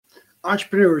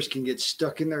Entrepreneurs can get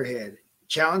stuck in their head,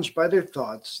 challenged by their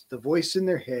thoughts, the voice in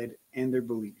their head, and their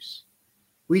beliefs.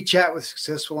 We chat with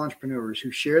successful entrepreneurs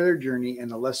who share their journey and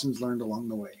the lessons learned along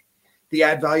the way. The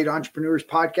Add Valued Entrepreneurs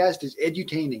podcast is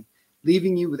edutaining,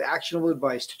 leaving you with actionable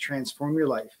advice to transform your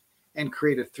life and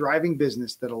create a thriving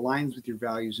business that aligns with your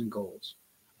values and goals.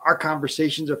 Our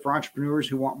conversations are for entrepreneurs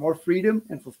who want more freedom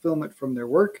and fulfillment from their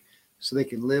work so they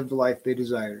can live the life they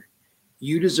desire.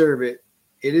 You deserve it.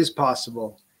 It is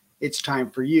possible. It's time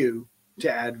for you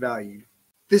to add value.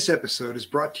 This episode is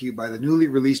brought to you by the newly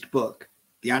released book,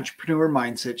 The Entrepreneur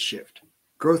Mindset Shift,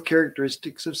 Growth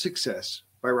Characteristics of Success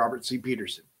by Robert C.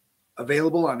 Peterson.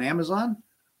 Available on Amazon,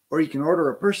 or you can order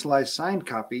a personalized signed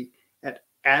copy at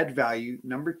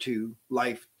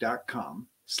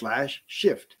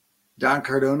addvalue2life.com/shift. Don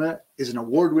Cardona is an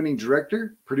award-winning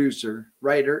director, producer,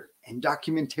 writer, and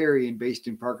documentarian based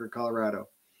in Parker, Colorado.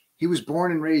 He was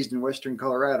born and raised in Western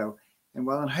Colorado, and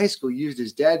while in high school used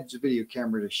his dad's video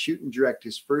camera to shoot and direct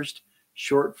his first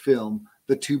short film,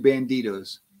 The Two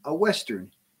Banditos, a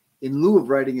Western, in lieu of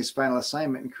writing his final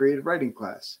assignment in creative writing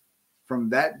class. From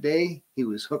that day, he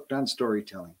was hooked on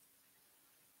storytelling.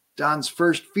 Don's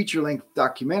first feature-length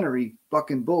documentary,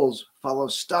 Buckin' Bulls,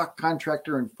 follows stock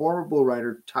contractor and former bull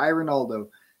rider Ty Ronaldo,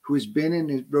 who has been in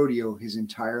his rodeo his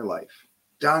entire life.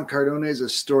 Don Cardona is a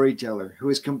storyteller who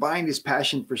has combined his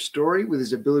passion for story with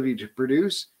his ability to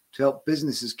produce to help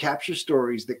businesses capture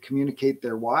stories that communicate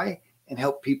their why and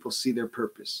help people see their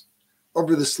purpose.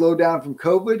 Over the slowdown from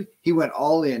COVID, he went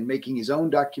all in, making his own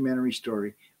documentary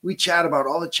story. We chat about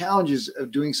all the challenges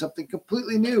of doing something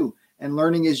completely new and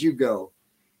learning as you go.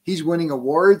 He's winning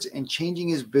awards and changing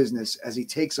his business as he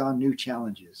takes on new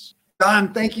challenges.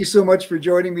 Don, thank you so much for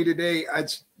joining me today.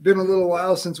 It's been a little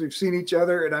while since we've seen each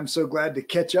other, and I'm so glad to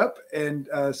catch up and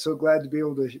so glad to be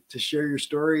able to share your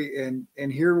story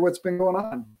and hear what's been going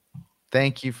on.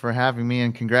 Thank you for having me,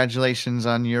 and congratulations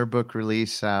on your book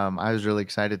release. I was really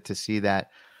excited to see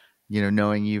that,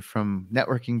 knowing you from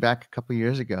networking back a couple of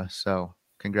years ago. So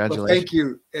congratulations. Well, thank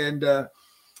you. And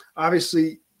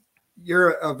obviously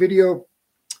you're a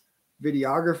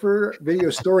videographer, video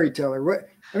storyteller.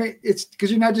 It's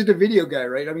because you're not just a video guy,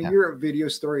 right? I mean, yeah. You're a video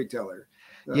storyteller.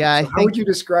 Yeah. So how would you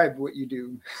describe what you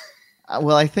do?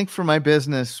 Well, I think for my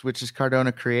business, which is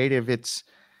Cardona Creative,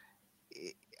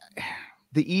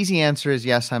 the easy answer is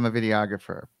yes, I'm a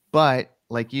videographer. But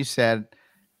like you said,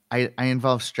 I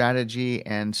involve strategy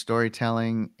and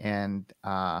storytelling and,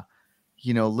 a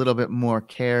little bit more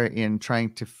care in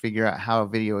trying to figure out how a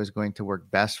video is going to work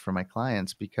best for my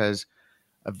clients, because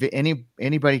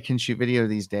anybody can shoot video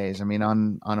these days. I mean,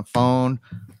 on a phone,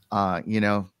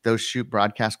 those shoot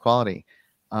broadcast quality,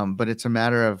 but it's a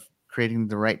matter of creating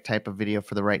the right type of video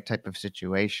for the right type of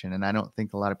situation. And I don't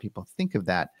think a lot of people think of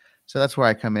that. So that's where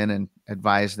I come in and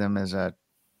advise them as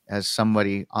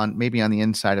somebody on the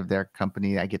inside of their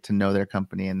company. I get to know their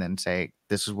company and then say,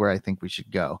 this is where I think we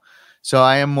should go. So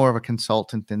I am more of a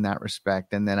consultant in that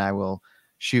respect. And then I will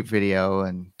shoot video,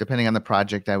 and depending on the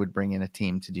project, I would bring in a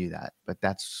team to do that. But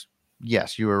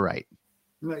yes, you were right.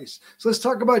 Nice. So let's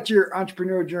talk about your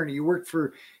entrepreneurial journey. You worked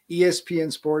for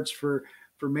ESPN Sports for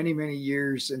many, many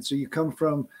years. And so you come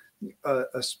from a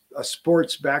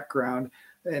sports background.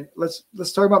 And let's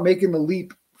talk about making the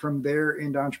leap from there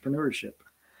into entrepreneurship.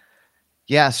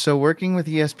 Yeah. So working with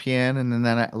ESPN and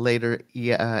then later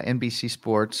NBC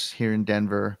Sports here in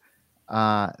Denver,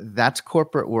 that's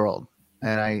corporate world.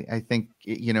 And I think,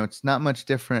 it's not much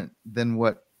different than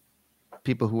what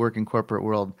people who work in corporate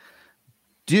world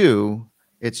do.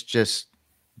 It's just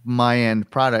my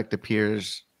end product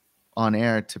appears on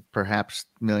air to perhaps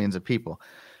millions of people.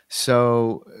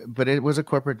 So, but it was a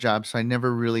corporate job, so I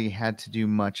never really had to do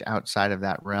much outside of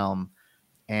that realm.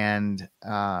 And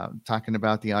talking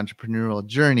about the entrepreneurial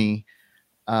journey,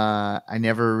 I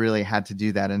never really had to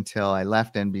do that until I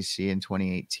left NBC in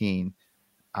 2018.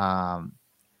 I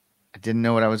didn't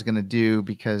know what I was going to do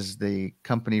because the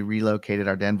company relocated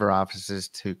our Denver offices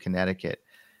to Connecticut,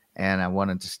 and I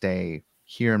wanted to stay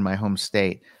here in my home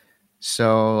state.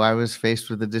 So I was faced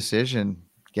with the decision,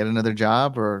 get another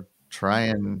job or try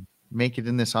and make it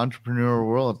in this entrepreneurial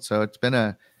world. So it's been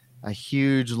a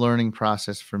huge learning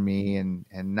process for me and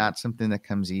not something that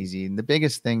comes easy. And the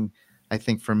biggest thing I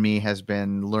think for me has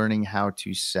been learning how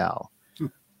to sell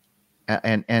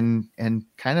and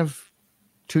kind of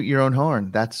toot your own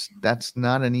horn. That's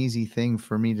not an easy thing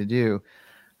for me to do.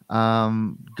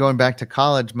 Going back to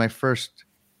college,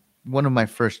 one of my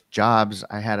first jobs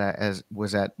I had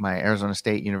was at my Arizona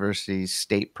State University's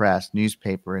state press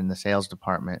newspaper in the sales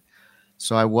department.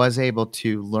 So I was able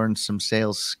to learn some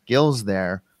sales skills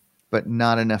there, but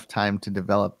not enough time to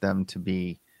develop them to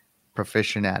be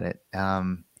proficient at it.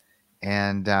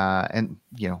 And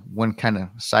one kind of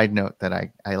side note that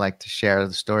I like to share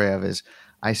the story of is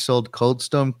I sold Cold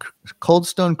Stone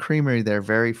Creamery their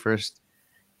very first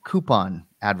coupon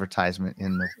advertisement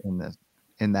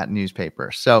in that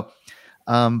newspaper. So,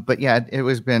 but yeah, it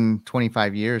was been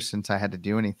 25 years since I had to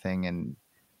do anything, and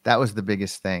that was the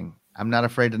biggest thing. I'm not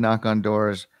afraid to knock on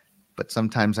doors, but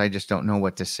sometimes I just don't know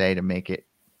what to say to make it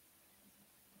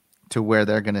to where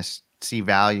they're going to see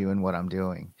value in what I'm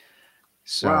doing.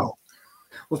 So, Wow.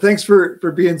 Well, thanks for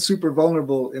being super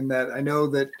vulnerable in that. I know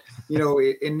that,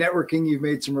 in networking, you've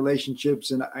made some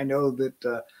relationships, and I know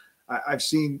that I've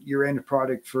seen your end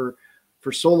product for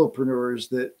solopreneurs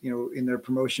that, in their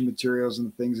promotion materials and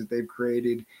the things that they've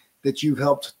created, that you've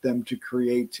helped them to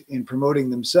create in promoting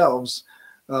themselves.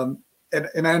 And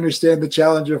I understand the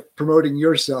challenge of promoting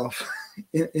yourself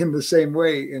in the same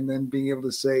way, and then being able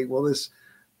to say, well,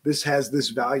 this has this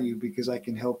value because I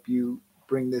can help you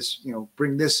bring this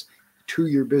to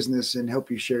your business and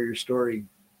help you share your story.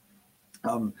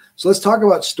 So let's talk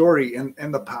about story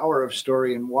and the power of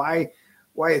story, and why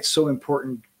it's so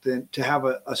important to have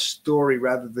a story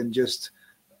rather than just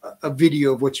a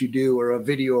video of what you do or a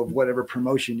video of whatever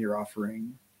promotion you're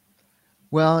offering.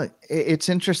 well, it's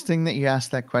interesting that you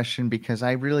asked that question because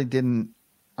I really didn't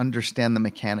understand the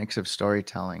mechanics of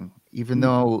storytelling, even Mm.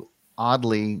 though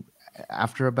oddly,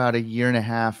 after about a year and a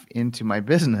half into my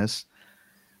business,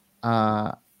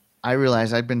 uh, I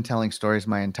realized I've been telling stories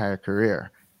my entire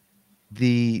career.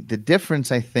 The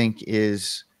difference, I think,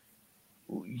 is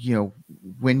you know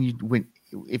when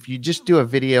if you just do a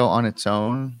video on its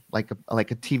own, like a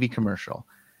TV commercial,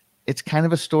 it's kind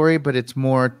of a story, but it's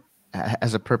more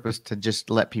as a purpose to just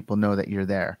let people know that you're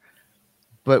there.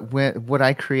 But what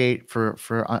I create for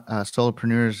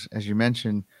solopreneurs, as you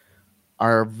mentioned,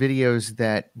 are videos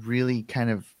that really kind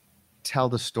of tell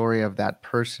the story of that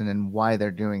person and why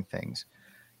they're doing things,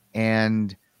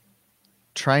 and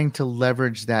trying to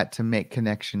leverage that to make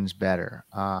connections better.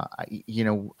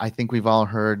 I think we've all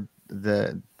heard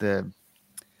the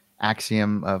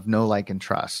axiom of know, like, and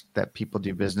trust, that people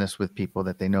do business with people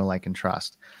that they know, like, and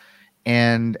trust.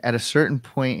 And at a certain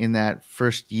point in that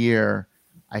first year,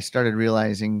 I started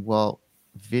realizing, well,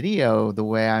 video, the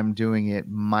way I'm doing it,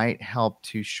 might help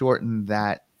to shorten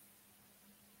that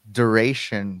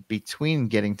duration between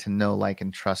getting to know, like,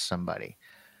 and trust somebody.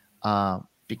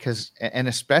 And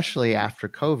especially after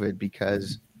COVID,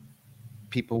 because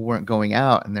people weren't going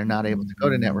out and they're not able to go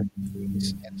to networking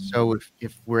meetings. And so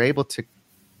if we're able to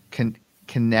con-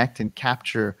 connect and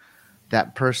capture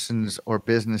that person's or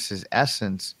business's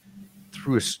essence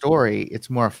through a story, it's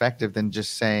more effective than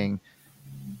just saying,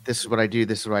 this is what I do,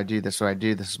 this is what I do, this is what I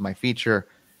do, this is my feature.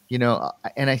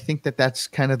 And I think that that's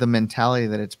kind of the mentality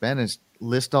that it's been, is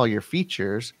list all your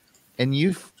features. And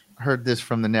you've heard this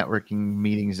from the networking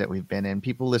meetings that we've been in.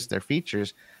 People list their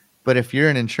features, but if you're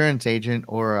an insurance agent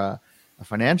or a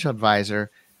financial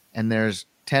advisor and there's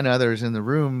 10 others in the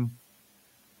room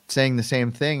saying the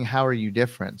same thing, how are you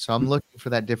different? So I'm looking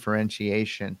for that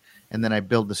differentiation, and then I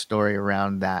build the story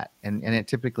around that. And it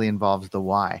typically involves the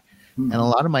why. And a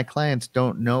Mhm. lot of my clients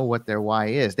don't know what their why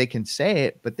is. They can say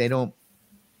it, but I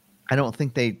don't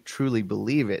think they truly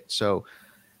believe it. So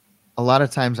a lot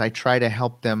of times I try to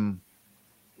help them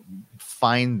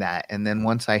find that. And then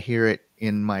once I hear it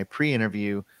in my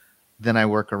pre-interview, then I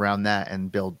work around that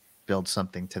and build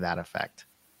something to that effect.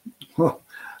 Well,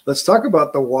 let's talk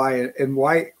about the why, and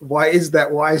why is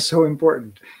that why so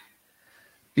important?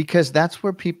 Because that's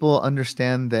where people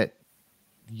understand that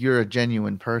you're a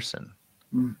genuine person.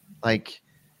 Mm. Like,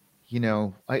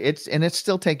 it's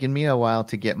still taken me a while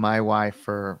to get my why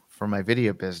for my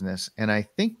video business. And I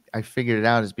think I figured it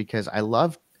out is because I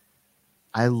love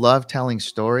telling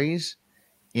stories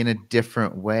in a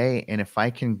different way. And if I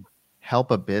can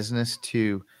help a business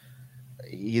to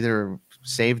either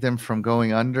save them from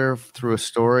going under through a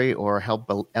story or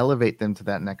help elevate them to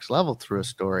that next level through a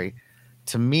story,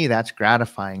 to me that's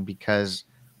gratifying, because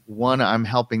one, I'm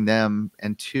helping them,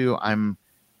 and two, I'm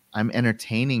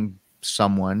entertaining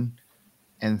someone,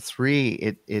 and three,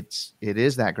 it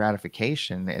is that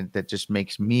gratification that just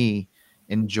makes me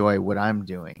enjoy what I'm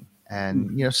doing. And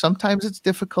Mhm. sometimes it's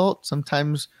difficult.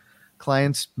 Sometimes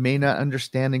clients may not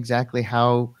understand exactly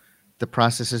how the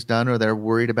process is done, or they're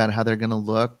worried about how they're going to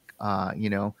look.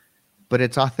 But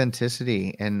it's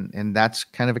authenticity, and that's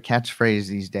kind of a catchphrase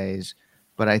these days.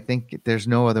 But I think there's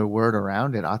no other word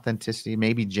around it. Authenticity,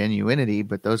 maybe genuinity,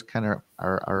 but those kind of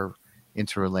are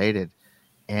interrelated.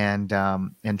 And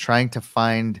trying to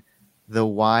find the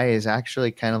why is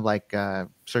actually kind of like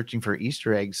searching for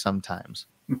Easter eggs sometimes.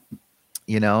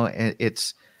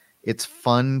 It's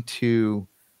fun to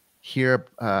hear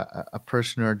a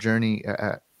person or a journey,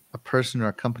 a person or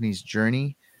a company's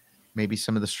journey, maybe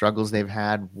some of the struggles they've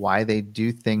had, why they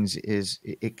do things, is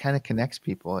it kind of connects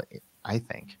people, I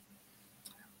think.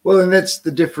 Well, and that's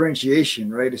the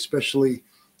differentiation, right? Especially,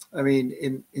 I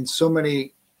mean, in so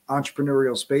many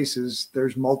entrepreneurial spaces,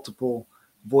 there's multiple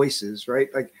voices, right?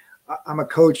 Like I'm a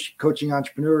coach coaching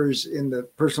entrepreneurs in the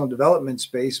personal development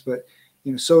space, but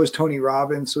so is Tony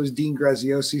Robbins, so is Dean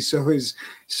Graziosi, so is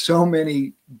so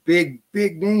many big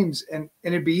names, and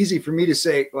it'd be easy for me to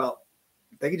say, well,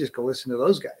 they could just go listen to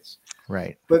those guys,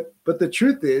 right? But the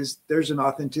truth is, there's an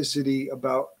authenticity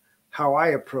about how I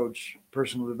approach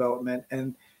personal development,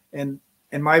 and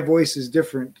my voice is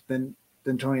different than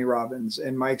Tony Robbins,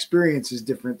 and my experience is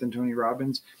different than Tony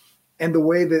Robbins, and the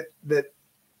way that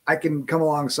I can come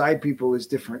alongside people is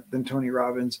different than Tony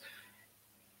Robbins.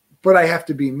 But I have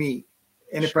to be me,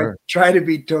 and if I try to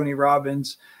be Tony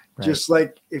Robbins, right, just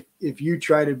like if you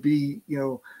try to be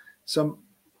some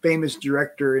famous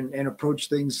director and approach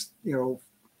things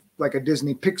like a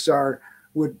Disney Pixar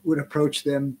would approach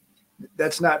them,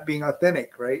 that's not being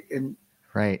authentic, right? And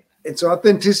so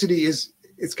authenticity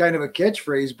it's kind of a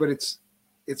catchphrase, but it's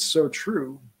so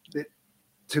true that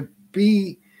to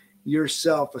be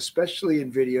yourself, especially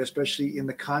in video, especially in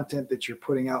the content that you're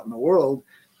putting out in the world,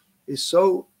 is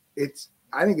so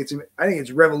I think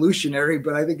it's revolutionary,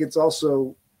 but I think it's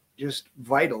also just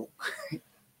vital.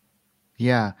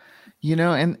 Yeah.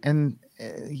 And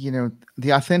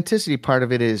the authenticity part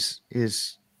of it is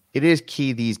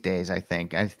key these days, I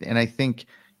think. I think,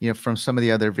 from some of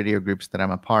the other video groups that I'm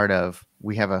a part of,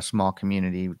 we have a small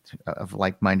community of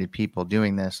like-minded people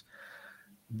doing this.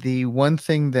 The one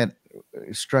thing that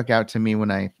struck out to me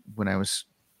when I was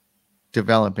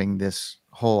developing this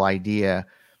whole idea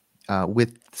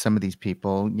with some of these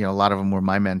people, a lot of them were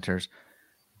my mentors,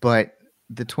 but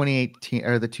the 2018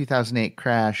 or the 2008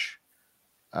 crash,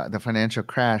 the financial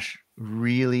crash,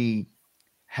 really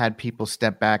had people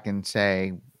step back and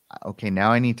say, okay,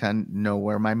 now I need to know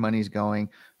where my money's going,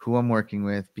 who I'm working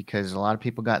with, because a lot of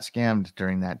people got scammed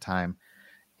during that time.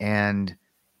 And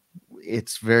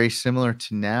it's very similar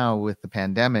to now with the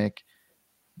pandemic.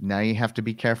 Now you have to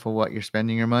be careful what you're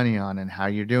spending your money on and how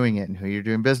you're doing it and who you're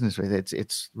doing business with.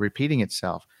 It's repeating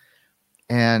itself.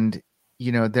 And,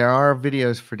 there are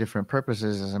videos for different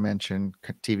purposes. As I mentioned,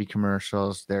 TV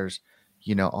commercials, there's,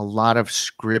 a lot of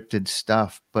scripted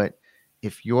stuff. But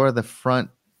if you're the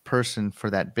front person for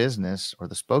that business or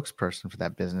the spokesperson for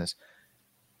that business,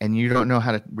 and you don't know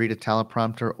how to read a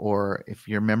teleprompter, or if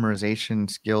your memorization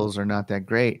skills are not that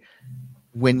great,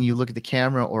 when you look at the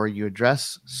camera or you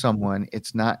address someone,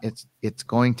 it's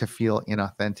going to feel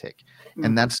inauthentic. Mm-hmm.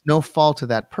 And that's no fault of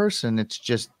that person. It's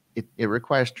just, it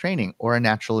requires training or a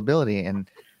natural ability. And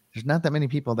there's not that many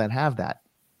people that have that.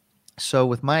 So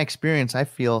with my experience, I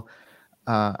feel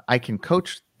I can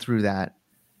coach through that,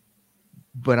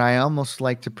 but I almost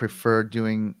like to prefer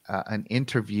doing an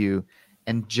interview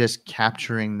and just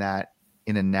capturing that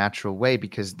in a natural way,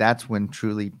 because that's when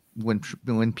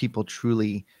people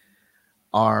truly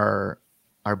are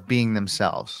being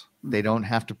themselves. They don't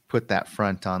have to put that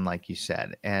front on, like you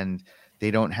said, and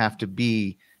they don't have to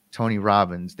be Tony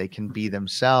Robbins. They can be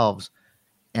themselves,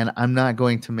 and I'm not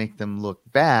going to make them look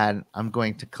bad. I'm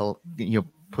going to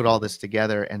put all this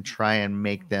together and try and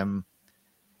make them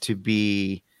to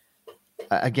be,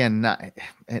 again, not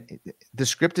the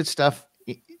scripted stuff.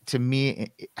 To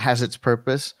me, it has its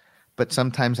purpose, but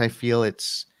sometimes I feel it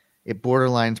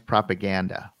borderlines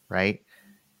propaganda, right?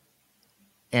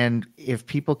 And if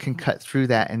people can cut through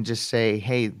that and just say,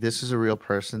 hey, this is a real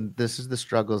person, this is the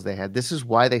struggles they had, this is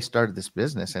why they started this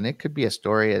business. And it could be a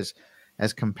story as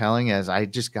compelling as, I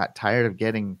just got tired of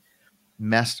getting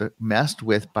messed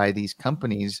with by these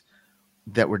companies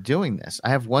that were doing this. I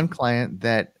have one client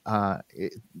that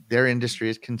their industry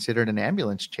is considered an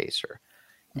ambulance chaser.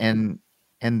 And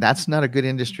that's not a good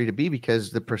industry to be,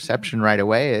 because the perception right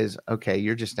away is, okay,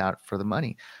 you're just out for the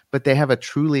money. But they have a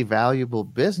truly valuable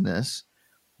business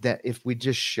that if we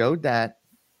just showed that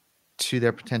to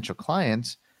their potential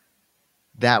clients,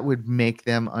 that would make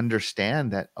them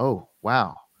understand that, oh,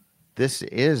 wow, this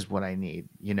is what I need.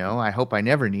 I hope I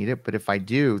never need it, but if I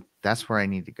do, that's where I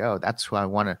need to go. That's who I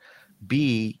want to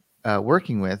be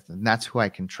working with, and that's who I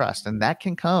can trust. And that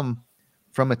can come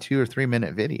from a 2 or 3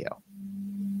 minute video.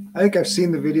 I think I've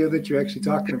seen the video that you're actually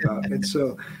talking about. And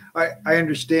so I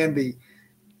understand the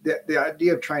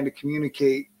idea of trying to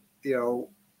communicate,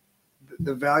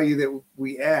 the value that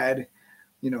we add,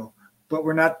 but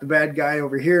we're not the bad guy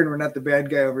over here and we're not the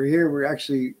bad guy over here.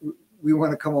 We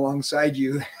want to come alongside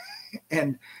you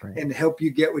and help you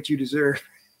get what you deserve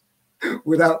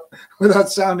without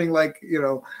sounding like,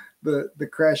 the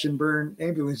crash and burn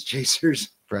ambulance chasers.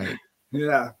 Right.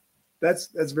 Yeah.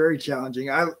 That's very challenging.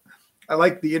 I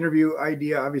like the interview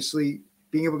idea. Obviously,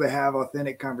 being able to have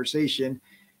authentic conversation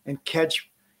and catch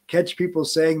people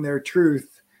saying their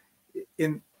truth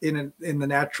in the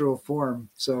natural form.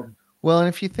 So Well, and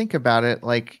if you think about it,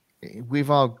 like we've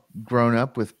all grown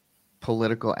up with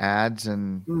political ads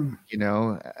and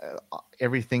mm,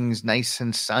 everything's nice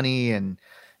and sunny and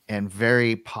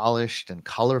very polished and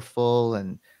colorful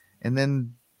and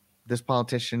then this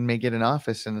politician may get in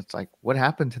office and it's like what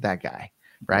happened to that guy,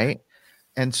 yeah. right?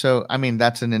 And so I mean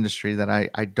that's an industry that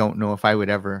I don't know if I would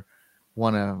ever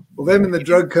want to. Well, them and the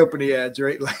drug company ads,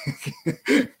 right?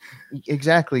 Like,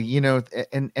 Exactly,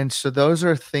 and so those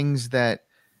are things that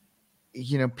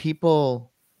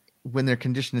people when they're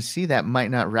conditioned to see that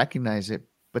might not recognize it,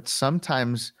 but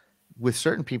sometimes with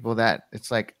certain people that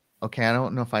it's like, okay, I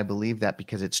don't know if I believe that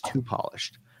because it's too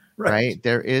polished, right. right?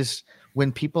 There is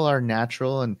when people are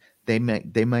natural and they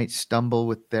might stumble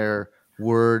with their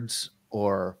words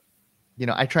or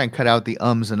I try and cut out the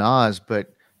ums and ahs, but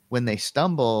when they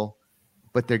stumble,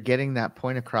 but they're getting that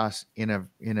point across in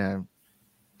a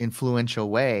influential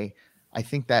way, I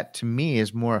think that to me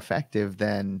is more effective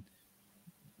than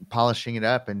polishing it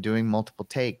up and doing multiple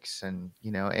takes and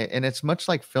it's much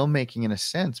like filmmaking in a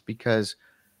sense because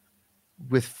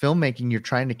with filmmaking you're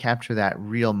trying to capture that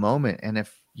real moment and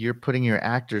if you're putting your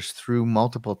actors through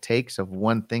multiple takes of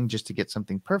one thing just to get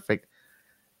something perfect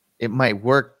it might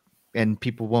work and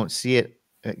people won't see it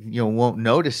won't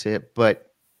notice it but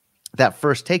that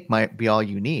first take might be all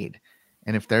you need.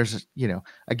 And if there's,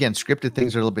 again, scripted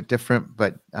things are a little bit different,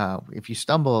 but if you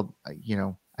stumble,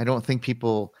 I don't think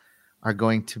people are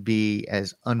going to be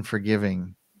as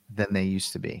unforgiving than they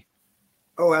used to be.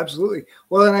 Oh, absolutely.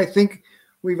 Well, and I think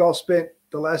we've all spent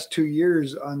the last 2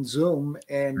 years on Zoom,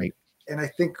 Right. and I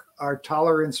think our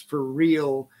tolerance for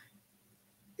real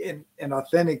and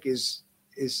authentic is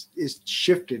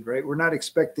shifted. Right, we're not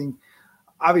expecting.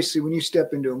 Obviously, when you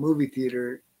step into a movie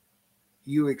theater,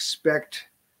 you expect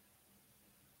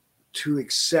to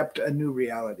accept a new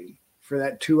reality for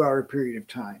that 2 hour period of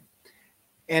time.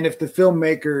 And if the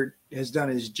filmmaker has done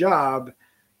his job,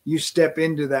 you step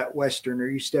into that Western or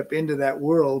you step into that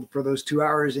world for those 2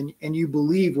 hours and you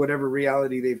believe whatever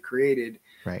reality they've created.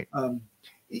 Right.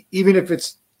 Even if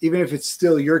it's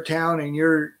still your town and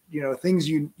your, things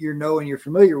you know and you're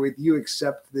familiar with, you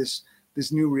accept this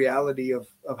new reality of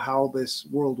how this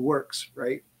world works.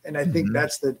 Right. And I think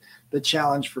that's the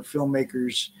challenge for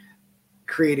filmmakers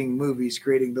creating movies,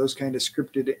 creating those kind of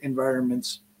scripted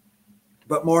environments.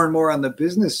 But more and more on the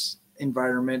business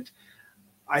environment,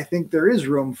 I think there is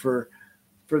room for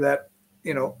that,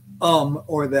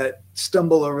 or that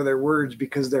stumble over their words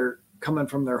because they're coming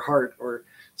from their heart. Or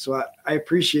so I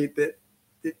appreciate that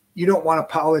you don't want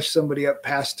to polish somebody up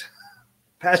past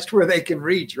where they can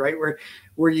reach, right?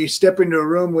 Where you step into a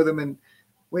room with them and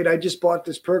wait, I just bought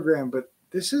this program, but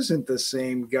this isn't the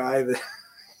same guy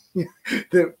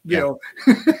that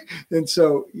and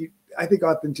so I think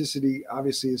authenticity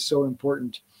obviously is so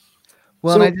important.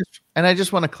 Well, So and I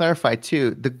just want to clarify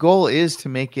too. The goal is to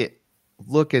make it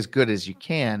look as good as you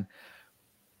can,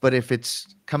 but if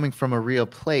it's coming from a real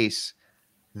place,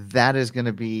 that is going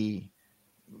to be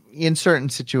in certain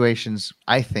situations,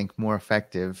 I think, more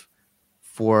effective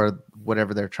for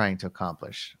whatever they're trying to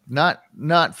accomplish. Not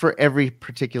for every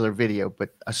particular video,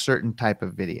 but a certain type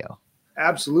of video.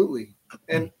 absolutely.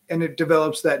 And it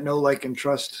develops that know, like, and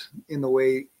trust in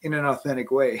an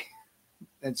authentic way.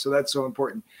 And so that's so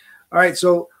important. All right.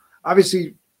 So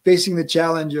obviously facing the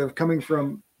challenge of coming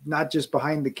from not just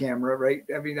behind the camera, right?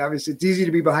 I mean, obviously it's easy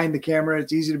to be behind the camera.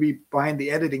 It's easy to be behind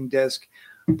the editing desk,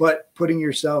 but putting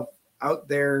yourself out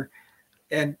there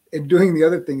and doing the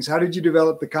other things. How did you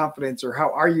develop the confidence, or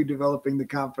how are you developing the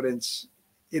confidence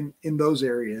in those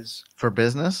areas? For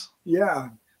business? Yeah.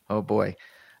 Oh boy.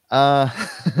 Uh,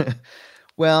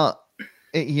 well,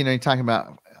 you're talking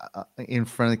about in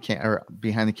front of the camera or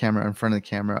behind the camera, in front of the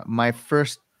camera. My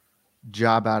first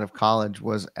job out of college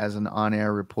was as an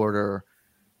on-air reporter,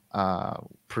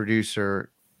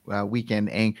 producer,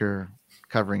 weekend anchor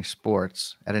covering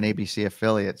sports at an ABC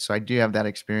affiliate. So I do have that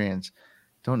experience.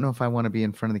 Don't know if I want to be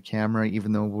in front of the camera,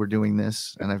 even though we're doing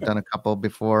this, and I've done a couple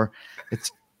before.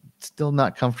 It's still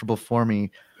not comfortable for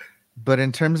me. But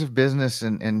in terms of business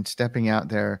and stepping out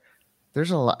there,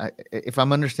 there's a lot. If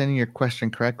I'm understanding your question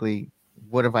correctly,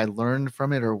 what have I learned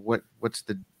from it, or what's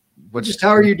Just how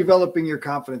are you developing your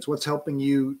confidence? What's helping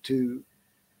you to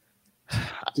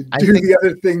I do think the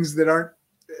other things that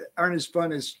aren't as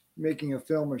fun as making a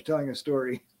film or telling a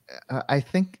story? I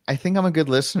think I'm a good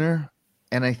listener,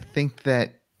 and I think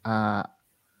that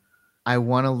I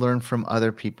want to learn from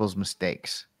other people's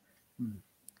mistakes.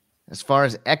 As far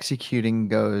as executing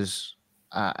goes,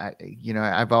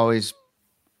 I've always,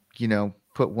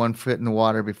 put one foot in the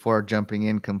water before jumping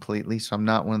in completely. So I'm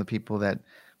not one of the people that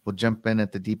will jump in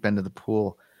at the deep end of the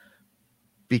pool,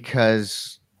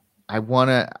 because I want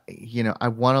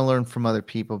to learn from other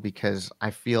people, because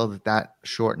I feel that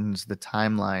shortens the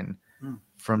timeline Mm,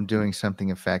 from doing something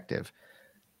effective.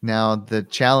 Now, the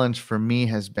challenge for me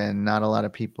has been not a lot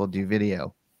of people do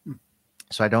video. mm,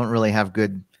 So I don't really have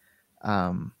good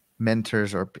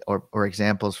mentors or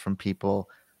examples from people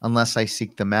unless I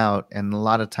seek them out. And a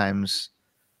lot of times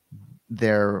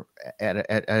they're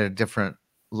at a different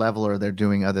level, or they're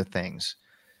doing other things.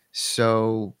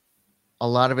 So a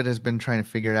lot of it has been trying to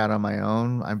figure it out on my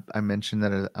own. I mentioned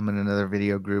that I'm in another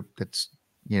video group that's,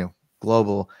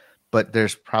 global, but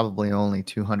there's probably only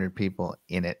 200 people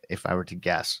in it, if I were to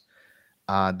guess,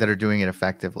 that are doing it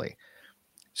effectively.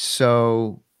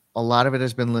 So a lot of it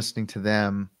has been listening to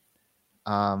them.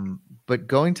 But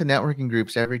going to networking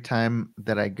groups, every time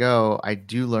that I go, I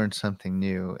do learn something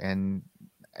new. And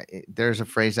there's a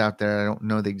phrase out there, I don't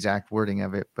know the exact wording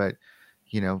of it, but,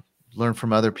 you know, learn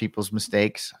from other people's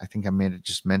mistakes. I think I made it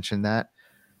just mention that,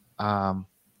 um,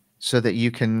 so that you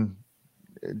can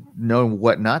know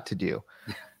what not to do.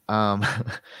 Um,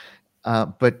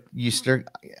 but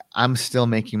I'm still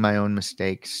making my own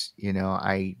mistakes.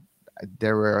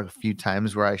 There were a few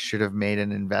times where I should have made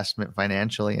an investment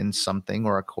financially in something,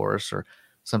 or a course or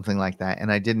something like that, and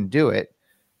I didn't do it,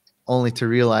 only to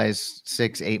realize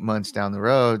 6, 8 months down the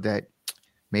road that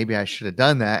maybe I should have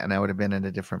done that, and I would have been in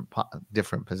a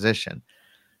different position.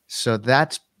 So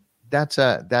that's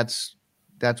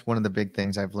one of the big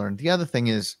things I've learned. The other thing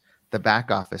is the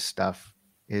back office stuff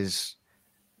is,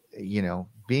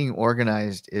 being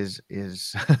organized is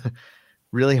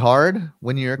really hard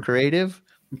when you're a creative,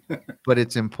 but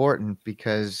it's important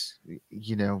because,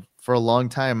 for a long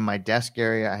time, my desk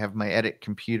area, I have my edit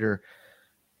computer,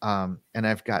 and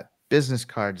I've got business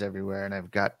cards everywhere, and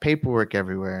I've got paperwork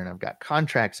everywhere, and I've got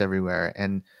contracts everywhere,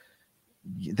 and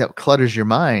that clutters your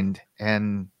mind.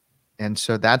 And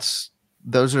so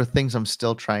those are things I'm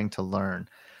still trying to learn,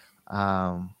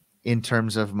 in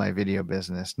terms of my video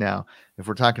business. Now, if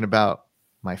we're talking about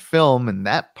my film and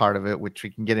that part of it, which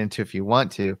we can get into if you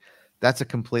want to, that's a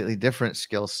completely different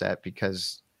skill set,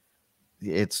 because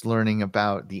it's learning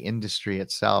about the industry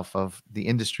itself, of the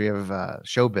industry of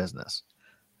show business.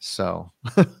 So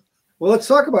Well, let's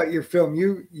talk about your film.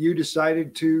 You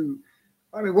decided to.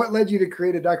 I mean, what led you to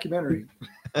create a documentary?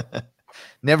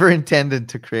 never intended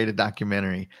to create a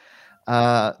documentary.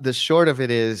 The short of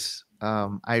it is,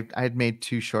 I had made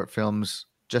 2 short films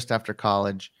just after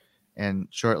college, and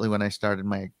shortly when I started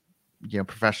my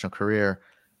professional career.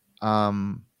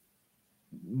 Um,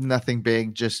 Nothing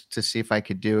big, just to see if I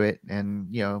could do it, and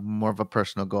more of a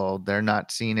personal goal. They're not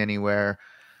seen anywhere,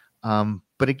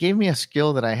 but it gave me a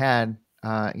skill that I had.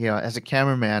 As a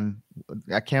cameraman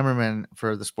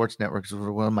for the sports networks was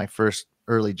one of my first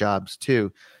early jobs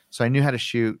too. So I knew how to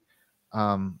shoot,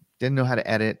 didn't know how to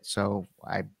edit. So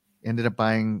I ended up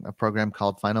buying a program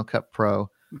called Final Cut Pro,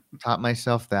 taught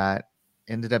myself that,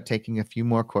 ended up taking a few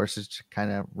more courses to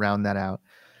kind of round that out.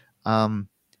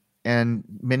 And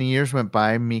many years went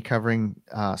by, me covering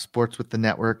sports with the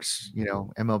networks,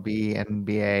 MLB,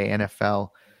 NBA, NFL,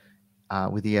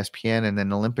 with ESPN, and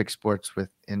then Olympic sports with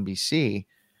NBC.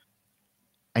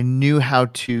 I knew how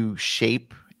to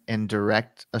shape and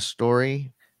direct a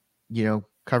story,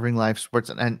 covering live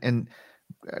sports. And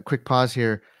a quick pause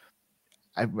here.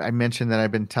 I mentioned that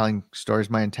I've been telling stories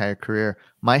my entire career.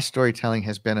 My storytelling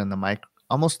has been on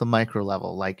almost the micro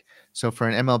level. Like, so for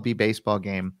an MLB baseball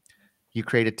game, you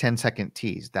create a 10-second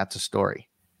tease. That's a story,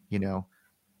 you know,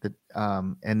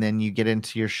 and then you get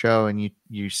into your show, and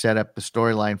you set up the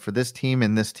storyline for this team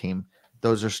and this team.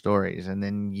 Those are stories. And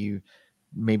then you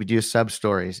maybe do sub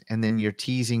stories, and then you're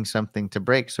teasing something to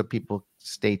break so people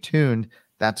stay tuned.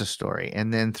 That's a story.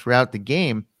 And then throughout the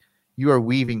game, you are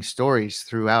weaving stories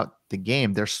throughout the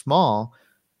game. They're small,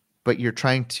 but you're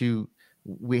trying to.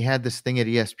 We had this thing at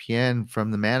ESPN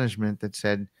from the management that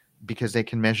said, because they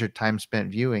can measure time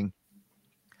spent viewing,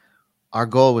 our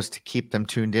goal was to keep them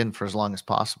tuned in for as long as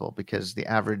possible, because the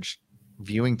average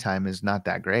viewing time is not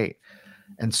that great.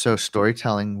 And so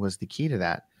storytelling was the key to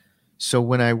that. So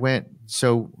when I went,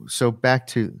 so back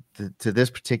to this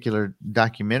particular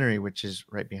documentary, which is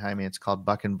right behind me, it's called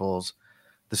Buck and Bulls,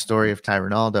 the story of Ty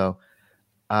Ronaldo.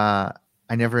 I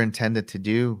never intended to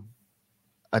do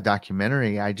a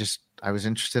documentary. I was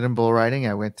interested in bull riding.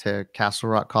 I went to Castle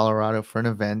Rock, Colorado for an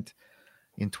event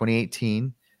in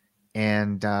 2018,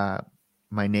 and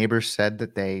my neighbors said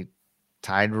that they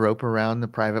tied rope around the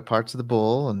private parts of the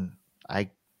bull, and I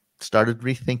started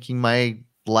rethinking my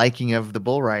liking of the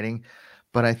bull riding,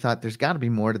 but I thought there's got to be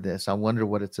more to this. I wonder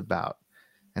what it's about.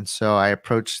 And so I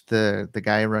approached the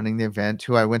guy running the event,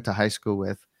 who I went to high school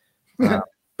with, uh,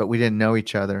 but we didn't know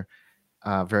each other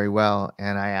very well.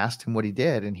 And I asked him what he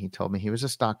did, and he told me he was a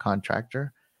stock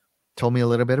contractor. Told me a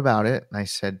little bit about it, and I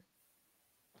said,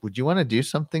 "Would you want to do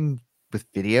something with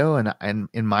video?" And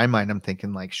in my mind, I'm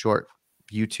thinking like short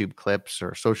YouTube clips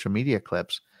or social media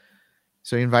clips.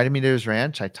 So he invited me to his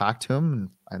ranch. I talked to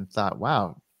him and thought,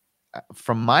 wow,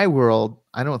 from my world,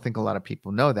 I don't think a lot of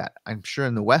people know that. I'm sure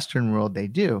in the Western world they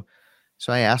do.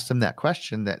 So I asked him that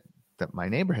question that my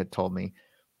neighbor had told me,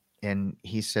 and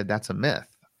he said that's a myth.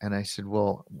 And I said,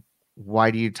 well,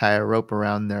 why do you tie a rope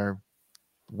around their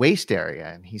waist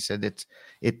area? And he said it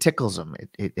tickles them.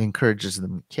 It encourages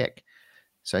them to kick.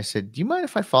 So I said, do you mind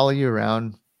if I follow you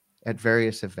around at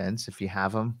various events if you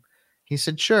have them? He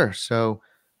said, sure. So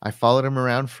I followed him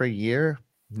around for a year,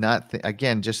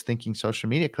 again, just thinking social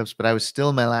media clips, but I was still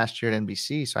in my last year at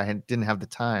NBC, so didn't have the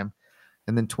time.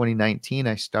 And then 2019,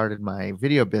 I started my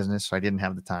video business, so I didn't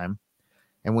have the time.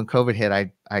 And when COVID hit,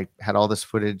 I had all this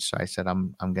footage, so I said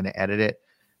I'm going to edit it.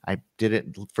 I did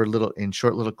it for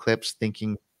short little clips,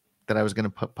 thinking that I was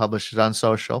going to publish it on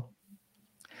social.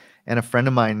 And a friend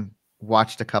of mine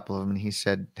watched a couple of them, and he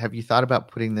said, "Have you thought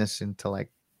about putting this into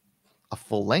like a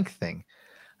full length thing?"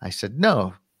 I said,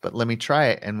 "No, but let me try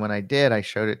it." And when I did, I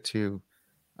showed it to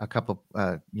a couple,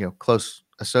 close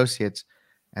associates,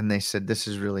 and they said, "This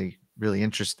is really, really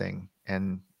interesting."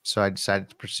 And so I decided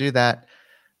to pursue that.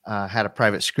 Had a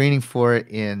private screening for it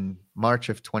in March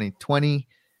of 2020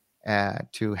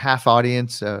 to half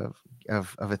audience of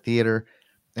a theater,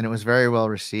 and it was very well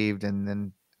received. And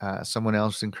then someone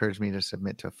else encouraged me to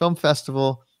submit to a film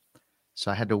festival, so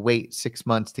I had to wait 6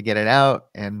 months to get it out.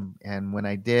 And when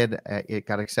I did, it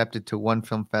got accepted to one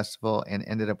film festival and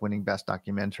ended up winning Best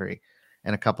Documentary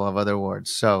and a couple of other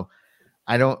awards. So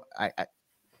I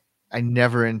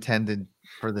never intended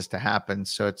for this to happen.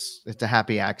 So it's a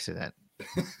happy accident.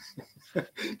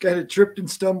 Kind of tripped and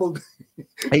stumbled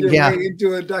your way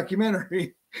into a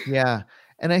documentary. Yeah.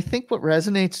 And I think what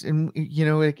resonates, and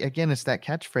again, it's that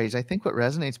catchphrase. I think what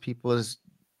resonates people is,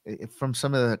 from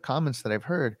some of the comments that I've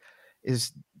heard,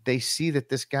 is they see that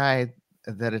this guy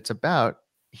that it's about,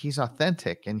 he's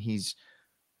authentic and he's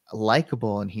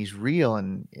likable and he's real,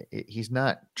 and he's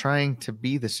not trying to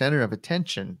be the center of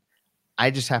attention.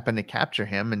 I just happen to capture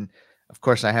him, and of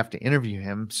course I have to interview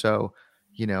him. So,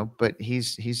 but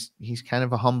he's kind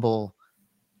of a humble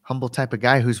type of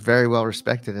guy who's very well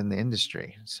respected in the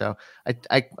industry. So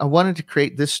I wanted to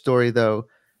create this story, though,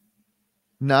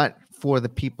 not for the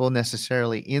people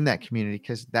necessarily in that community,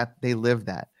 because that they live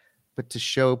that, but to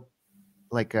show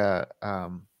like a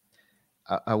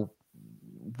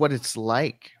what it's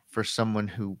like for someone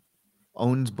who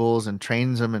owns bulls and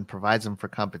trains them and provides them for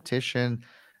competition.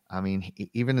 I mean,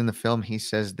 even in the film, he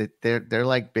says that they're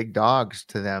like big dogs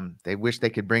to them. They wish they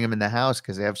could bring them in the house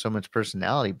because they have so much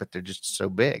personality, but they're just so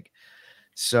big.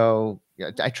 So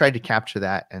I tried to capture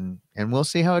that, and we'll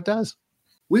see how it does.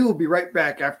 We will be right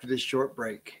back after this short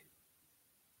break.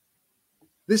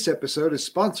 This episode is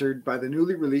sponsored by the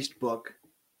newly released book,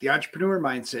 The Entrepreneur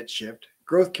Mindset Shift: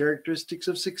 Growth Characteristics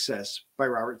of Success by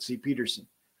Robert C. Peterson.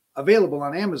 Available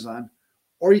on Amazon,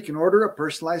 or you can order a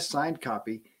personalized signed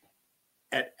copy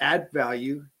at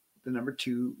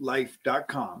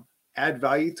addvalue2life.com.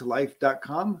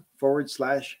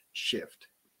 addvalue2life.com/shift.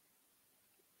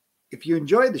 If you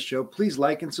enjoyed the show, please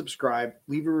like and subscribe,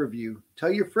 leave a review,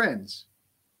 tell your friends.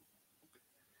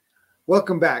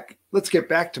 Welcome back. Let's get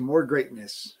back to more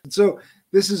greatness. So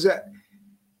this is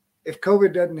if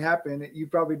COVID doesn't happen, you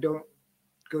probably don't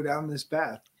go down this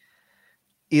path.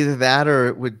 Either that, or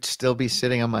it would still be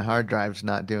sitting on my hard drives,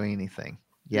 not doing anything.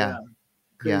 Yeah.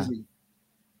 Crazy. Yeah.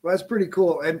 Well, that's pretty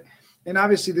cool. And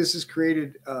obviously this has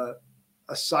created a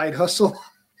side hustle,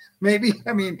 maybe.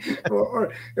 I mean,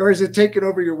 or is it taking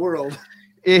over your world?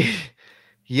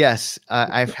 Yes.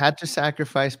 I've had to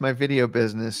sacrifice my video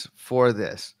business for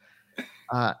this.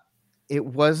 It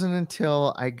wasn't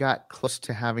until I got close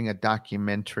to having a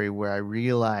documentary where I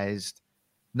realized,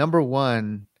 number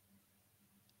one,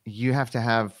 you have to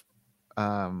have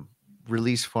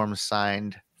release forms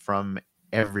signed from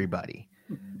everybody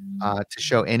to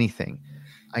show anything.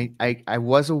 I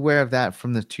was aware of that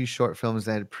from the 2 short films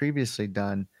that I had previously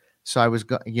done. So I was,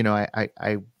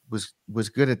 I was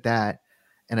good at that.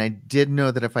 And I did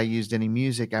know that if I used any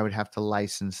music, I would have to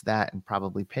license that and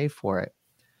probably pay for it.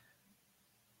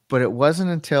 But it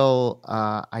wasn't until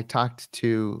I talked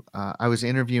to, I was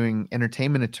interviewing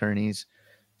entertainment attorneys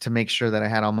to make sure that I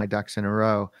had all my ducks in a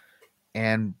row.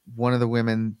 And one of the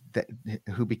women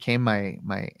who became my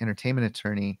entertainment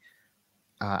attorney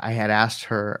I had asked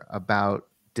her about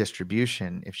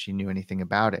distribution, if she knew anything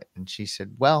about it. And she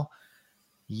said, well,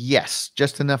 yes,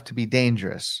 just enough to be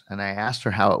dangerous. And I asked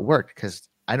her how it worked because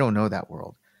I don't know that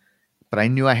world, but I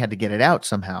knew I had to get it out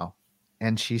somehow.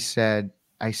 And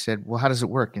I said, well, how does it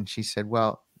work? And she said,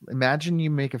 well, imagine you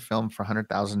make a film for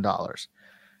 $100,000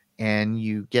 and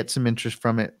you get some interest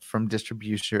from it from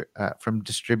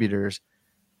distributors.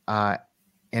 Uh,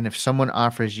 and if someone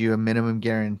offers you a minimum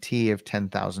guarantee of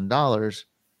 $10,000,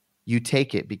 you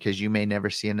take it because you may never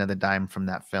see another dime from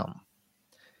that film.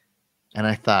 And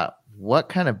I thought, what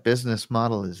kind of business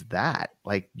model is that?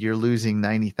 Like you're losing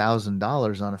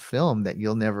 $90,000 on a film that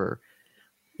you'll never,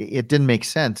 it didn't make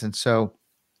sense. And so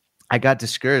I got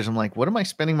discouraged. I'm like, what am I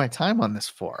spending my time on this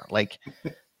for? Like,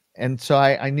 and so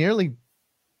I nearly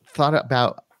thought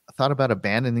about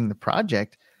abandoning the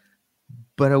project.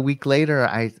 But a week later,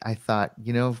 I thought,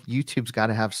 YouTube's got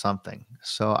to have something.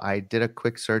 So I did a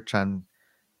quick search on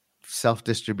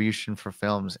self-distribution for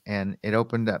films, and it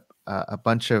opened up a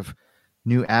bunch of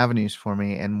new avenues for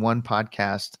me. And one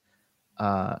podcast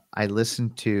I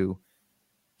listened to,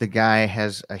 the guy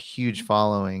has a huge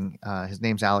following. His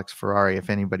name's Alex Ferrari, if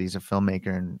anybody's a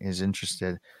filmmaker and is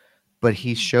interested. But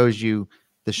he shows you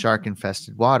the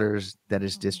shark-infested waters that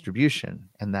is distribution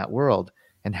and that world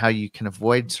and how you can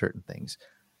avoid certain things.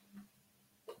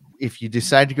 If you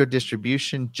decide to go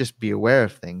distribution, just be aware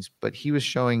of things. But he was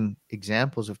showing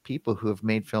examples of people who have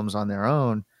made films on their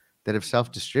own that have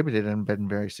self-distributed and been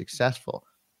very successful.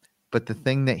 But the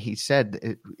thing that he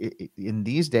said, in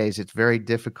these days, it's very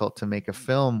difficult to make a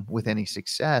film with any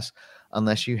success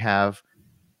unless you have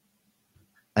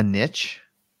a niche,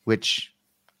 which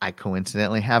I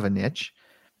coincidentally have a niche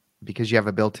because you have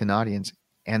a built-in audience.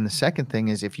 And the second thing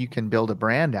is if you can build a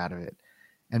brand out of it.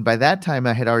 And by that time,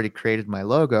 I had already created my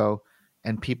logo,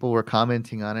 and people were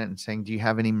commenting on it and saying, do you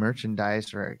have any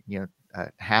merchandise or,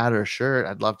 a hat or shirt?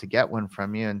 I'd love to get one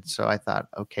from you. And so I thought,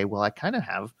 okay, well, I kind of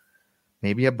have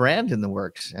maybe a brand in the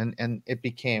works. And it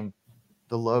became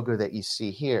the logo that you see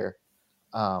here.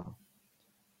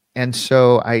 And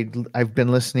so I've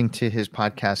been listening to his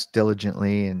podcast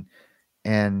diligently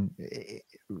and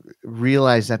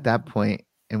realized at that point,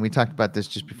 and we talked about this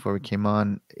just before we came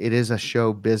on, it is a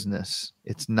show business.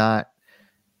 It's not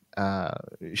a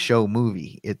show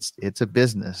movie. It's a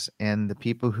business. And the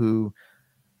people who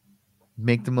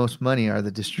make the most money are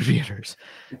the distributors.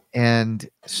 And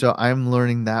so I'm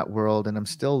learning that world, and I'm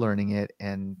still learning it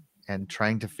and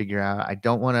trying to figure out, I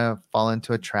don't want to fall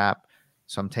into a trap.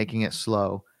 So I'm taking it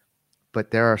slow.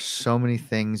 But there are so many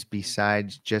things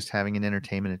besides just having an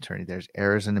entertainment attorney. There's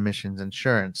errors and omissions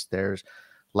insurance. There's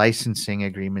licensing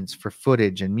agreements for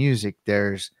footage and music.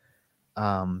 There's,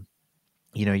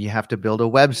 you have to build a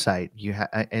website.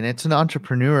 And it's an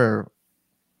entrepreneur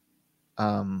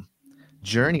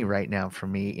journey right now for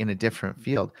me in a different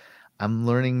field. I'm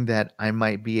learning that I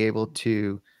might be able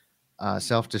to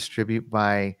self-distribute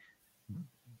by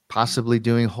possibly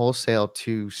doing wholesale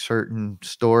to certain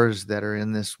stores that are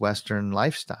in this Western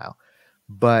lifestyle.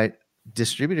 But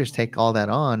distributors take all that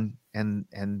on, and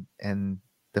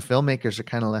the filmmakers are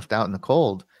kind of left out in the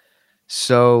cold.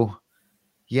 So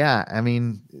yeah, I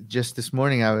mean, just this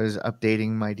morning I was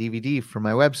updating my DVD for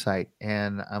my website,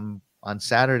 and on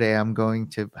Saturday I'm going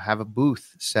to have a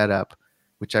booth set up,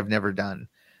 which I've never done.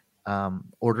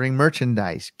 Ordering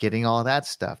merchandise, getting all that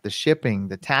stuff, the shipping,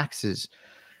 the taxes.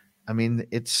 I mean,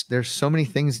 there's so many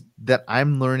things that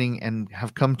I'm learning and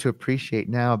have come to appreciate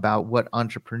now about what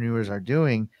entrepreneurs are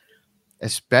doing,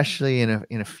 especially in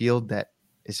a field that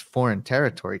is foreign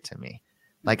territory to me.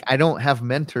 Like I don't have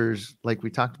mentors like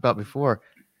we talked about before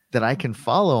that I can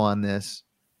follow on this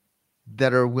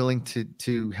that are willing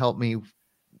to help me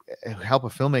help a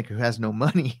filmmaker who has no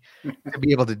money to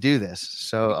be able to do this.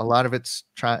 So a lot of it's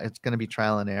going to be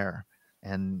trial and error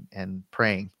and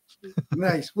praying.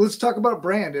 Nice. Well, let's talk about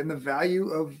brand and the value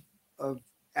of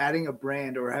adding a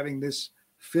brand or having this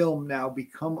film now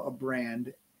become a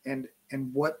brand, and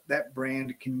what that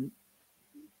brand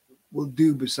will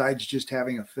do besides just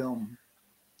having a film.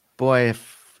 Boy,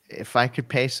 if I could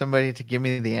pay somebody to give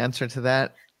me the answer to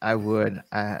that, I would.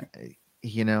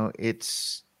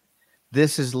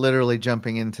 This is literally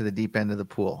jumping into the deep end of the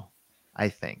pool, I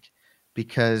think,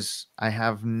 because I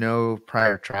have no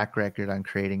prior track record on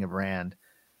creating a brand.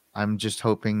 I'm just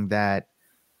hoping that,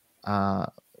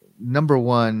 number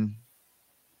one,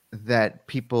 that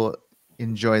people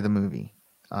enjoy the movie,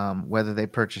 whether they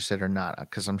purchase it or not,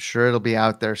 because I'm sure it'll be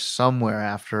out there somewhere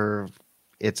after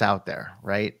it's out there,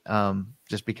 right?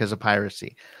 Just because of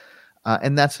piracy.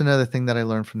 And that's another thing that I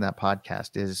learned from that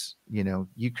podcast is,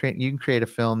 you can create a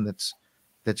film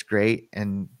that's great.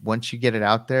 And once you get it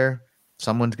out there,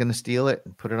 someone's going to steal it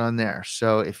and put it on there.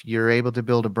 So if you're able to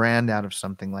build a brand out of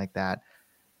something like that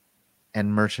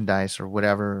and merchandise or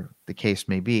whatever the case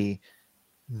may be,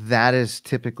 that is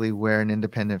typically where an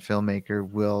independent filmmaker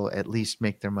will at least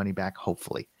make their money back,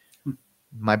 hopefully.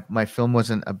 My film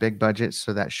wasn't a big budget,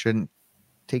 so that shouldn't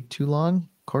take too long.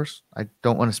 Of course, I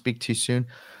don't want to speak too soon,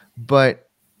 but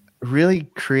really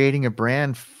creating a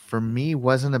brand for me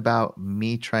wasn't about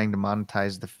me trying to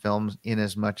monetize the films in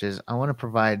as much as I want to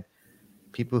provide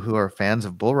people who are fans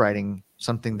of bull riding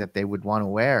something that they would want to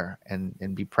wear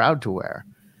and be proud to wear.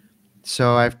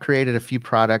 So I've created a few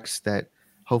products that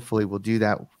hopefully will do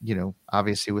that,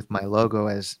 obviously with my logo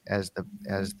as the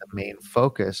main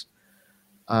focus.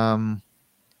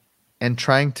 And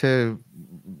trying to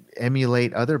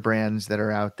emulate other brands that are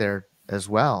out there as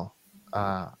well.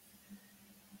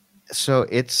 So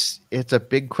it's a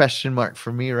big question mark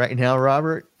for me right now,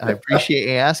 Robert. I appreciate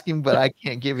you asking, but I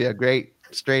can't give you a great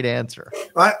straight answer.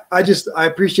 I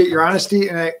appreciate your honesty,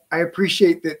 and I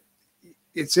appreciate that.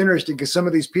 It's interesting because some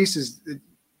of these pieces,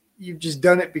 you've just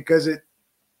done it because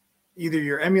either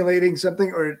you're emulating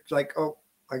something or it's like, oh,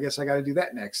 I guess I got to do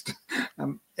that next,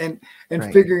 and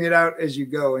right. Figuring it out as you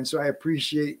go. And so I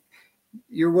appreciate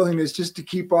your willingness just to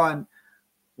keep on.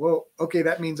 Well, okay,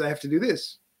 that means I have to do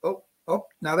this. Oh,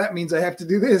 now that means I have to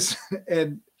do this,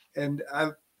 and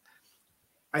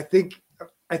I think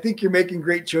you're making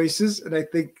great choices, and I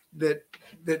think that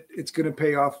it's going to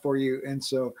pay off for you. And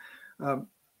so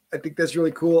I think that's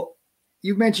really cool.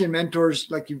 You mentioned mentors,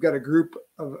 like you've got a group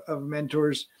of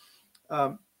mentors,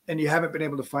 and you haven't been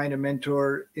able to find a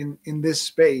mentor in this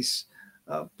space.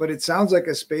 But it sounds like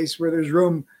a space where there's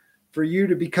room for you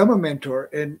to become a mentor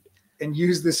and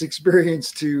use this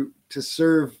experience to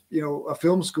serve, a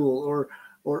film school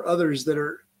or others that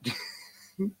are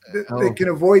that can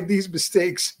avoid these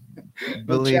mistakes,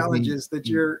 the challenges that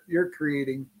you're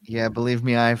creating. Yeah, believe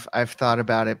me, I've thought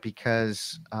about it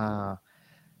because,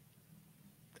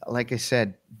 like I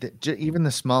said, even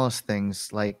the smallest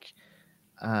things, like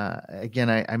again,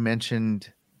 I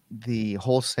mentioned the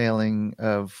wholesaling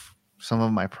of some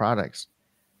of my products.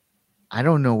 I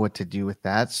don't know what to do with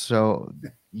that. So,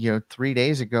 3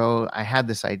 days ago, I had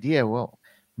this idea. Well,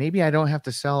 maybe I don't have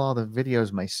to sell all the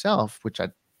videos myself, which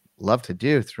I'd love to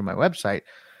do through my website,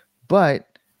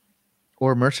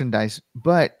 or merchandise,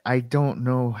 but I don't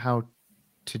know how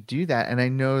to do that. And I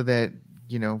know that,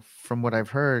 from what I've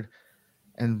heard,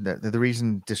 and the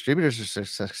reason distributors are so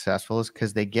successful is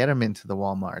because they get them into the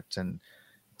Walmarts and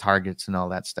Targets and all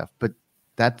that stuff. But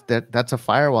that's a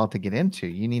firewall to get into.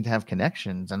 You need to have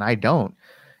connections, and I don't.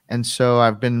 And so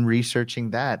I've been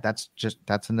researching that. That's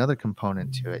another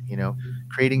component to it.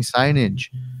 Creating signage,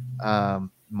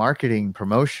 marketing,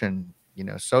 promotion.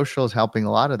 Social is helping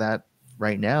a lot of that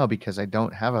right now because I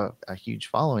don't have a huge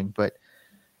following. But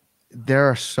there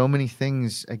are so many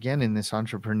things, again, in this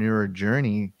entrepreneur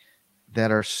journey that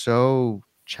are so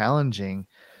challenging.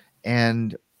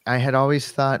 And I had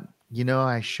always thought,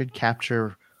 I should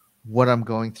capture what I'm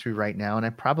going through right now. And I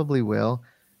probably will,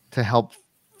 to help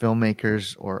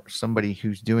filmmakers or somebody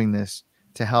who's doing this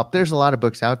to help. There's a lot of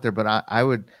books out there, but I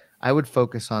would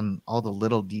focus on all the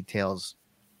little details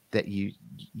that you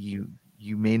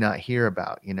may not hear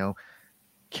about,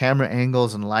 camera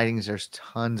angles and lightings. There's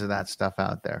tons of that stuff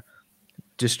out there.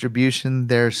 Distribution,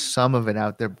 there's some of it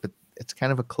out there, but it's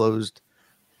kind of a closed,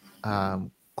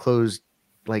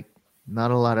 like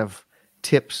not a lot of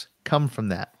tips come from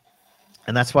that.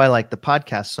 And that's why I like the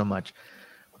podcast so much.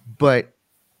 But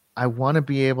I want to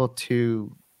be able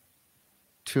to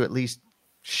at least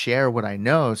share what I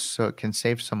know so it can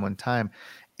save someone time.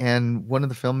 And one of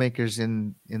the filmmakers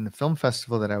in the film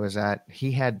festival that I was at,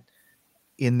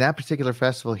 in that particular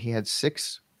festival, he had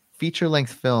 6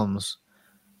 feature-length films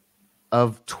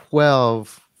of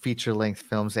 12 feature-length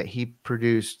films that he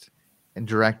produced and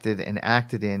directed and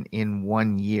acted in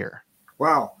 1 year.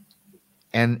 Wow.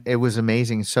 And it was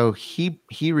amazing. So he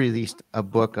released a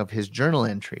book of his journal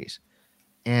entries,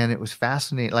 and it was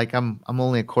fascinating. Like I'm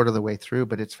only a quarter of the way through,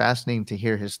 but it's fascinating to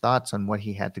hear his thoughts on what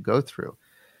he had to go through.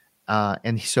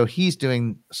 And so he's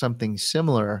doing something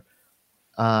similar,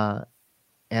 and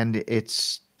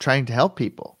it's trying to help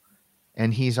people.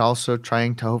 And he's also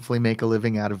trying to hopefully make a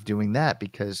living out of doing that,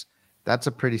 because that's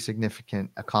a pretty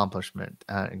significant accomplishment.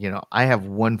 I have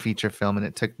 1 feature film, and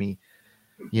it took me,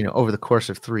 over the course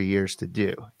of 3 years to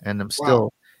do. And I'm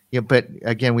still, but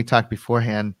again, we talked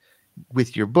beforehand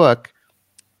with your book.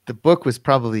 The book was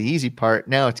probably the easy part.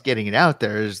 Now it's getting it out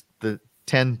there is the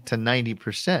 10 to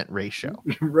 90% ratio.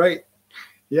 Right.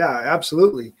 Yeah,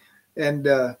 absolutely. And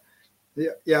the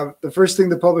first thing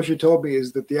the publisher told me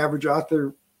is that the average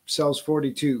author sells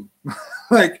 42.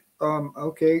 Like,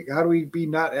 Okay, how do we be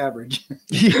not average?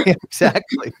 Yeah,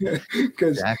 exactly.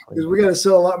 Because Exactly. we got to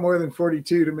sell a lot more than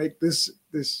 42 to make this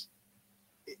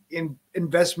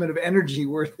investment of energy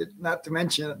worth it. Not to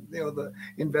mention, the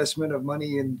investment of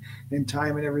money and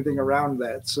time and everything around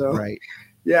that. So, Right.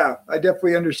 yeah, I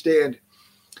definitely understand.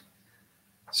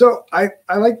 So I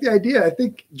like the idea. I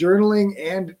think journaling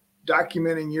and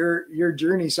documenting your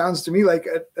journey sounds to me like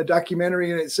a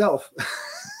documentary in itself.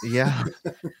 Yeah.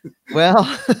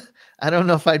 Well, I don't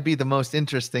know if I'd be the most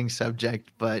interesting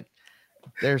subject, but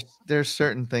there's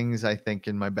certain things I think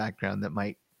in my background that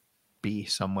might be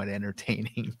somewhat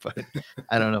entertaining, but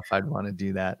I don't know if I'd want to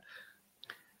do that.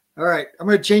 All right, I'm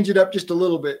going to change it up just a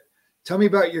little bit. Tell me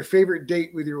about your favorite date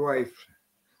with your wife.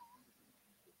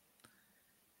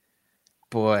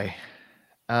 Boy,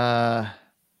 uh,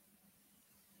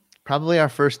 probably our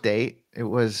first date. It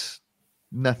was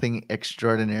nothing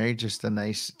extraordinary, just a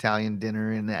nice Italian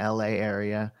dinner in the LA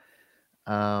area.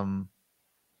 Um,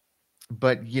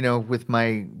 but with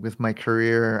my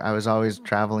career, I was always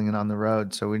traveling and on the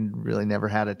road, so we really never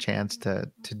had a chance to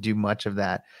do much of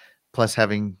that. Plus,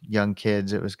 having young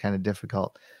kids, it was kind of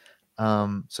difficult.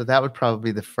 So that would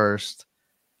probably be the first.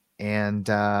 And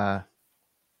there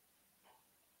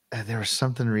was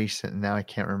something recent, and now I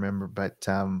can't remember. But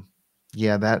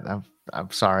yeah, that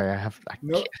I'm sorry, I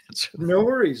No, can't answer no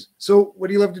worries. So, what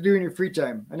do you love to do in your free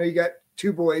time? I know you got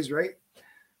two boys, right?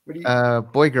 What do you?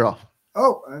 that. Boy, girl.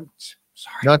 Oh, I'm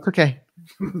sorry. No, it's okay.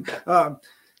 um,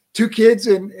 two kids,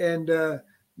 and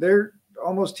they're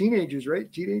almost teenagers,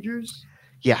 right? Teenagers.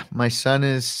 Yeah, my son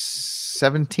is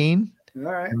 17 All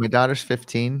right. and my daughter's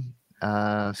 15.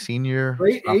 Senior.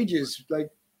 Great ages, like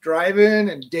driving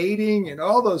and dating and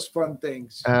all those fun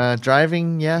things.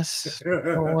 Driving, yes.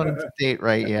 Don't want him to date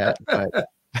right yet, but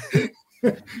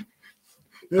Yeah,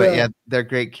 yeah, they're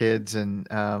great kids, and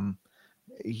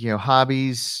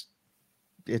hobbies.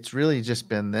 It's really just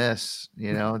been this,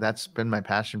 that's been my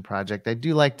passion project. I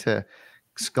do like to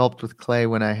sculpt with clay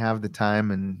when I have the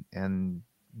time,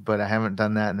 but I haven't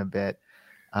done that in a bit,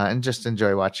 and just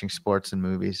enjoy watching sports and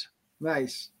movies.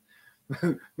 nice.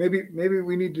 Maybe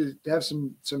we need to have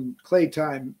some clay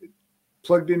time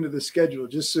plugged into the schedule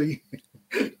just so you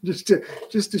just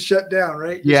to shut down,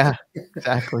 right? Yeah,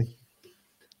 exactly.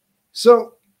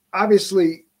 So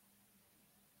obviously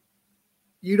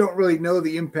you don't really know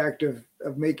the impact of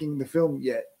making the film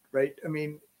yet, right? I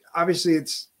mean, obviously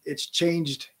it's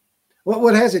changed.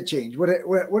 What has it changed?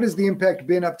 What has the impact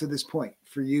been up to this point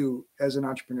for you as an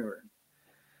entrepreneur?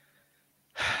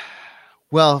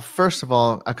 Well, first of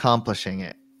all, accomplishing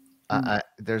it. Hmm.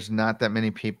 There's not that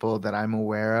many people that I'm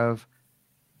aware of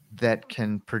that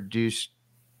can produce,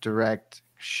 direct,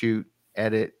 shoot,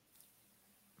 edit,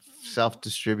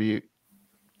 self-distribute,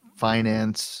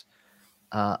 finance,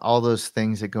 all those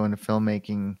things that go into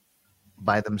filmmaking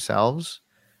by themselves.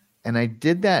 And I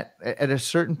did that at a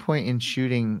certain point in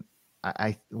shooting.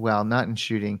 Well, not in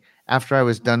shooting. After I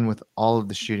was done with all of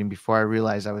the shooting, before I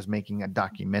realized I was making a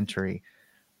documentary,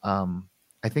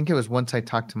 I think it was once I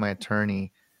talked to my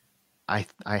attorney, I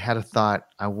had a thought.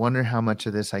 I wonder how much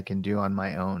of this I can do on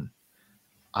my own.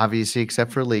 Obviously,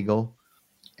 except for legal,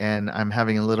 and I'm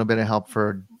having a little bit of help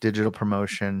for digital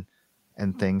promotion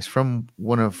and things from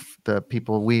one of the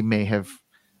people we may have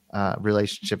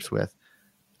relationships with.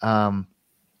 Um,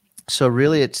 so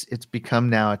really, it's become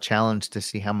now a challenge to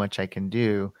see how much I can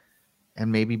do,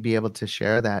 and maybe be able to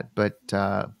share that. But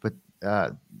uh,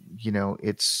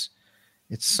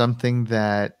 it's something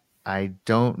that I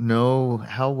don't know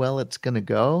how well it's going to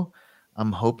go.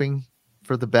 I'm hoping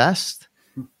for the best,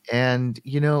 and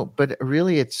but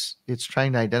really, it's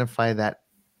trying to identify that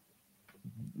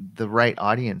the right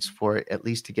audience for it, at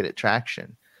least to get it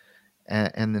traction,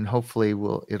 and then hopefully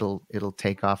it'll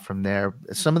take off from there.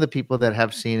 Some of the people that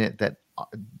have seen it that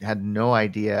had no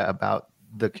idea about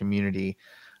the community.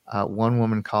 One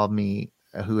woman called me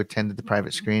who attended the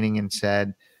private screening and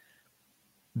said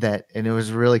that, and it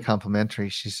was really complimentary.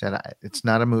 She said, "It's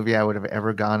not a movie I would have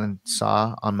ever gone and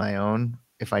saw on my own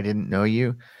if I didn't know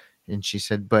you." And she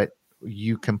said, "But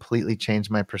you completely changed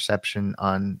my perception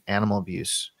on animal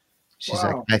abuse." She's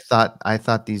like, Wow. "I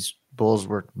thought these bulls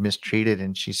were mistreated,"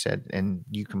 and she said, "And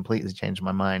you completely changed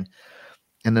my mind."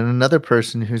 And then another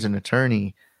person who's an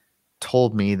attorney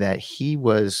told me that he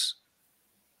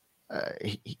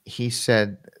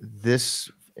said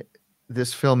this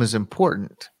film is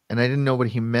important, and I didn't know what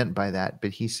he meant by that,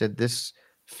 but he said this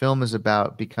film is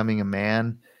about becoming a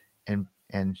man and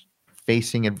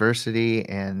facing adversity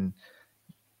and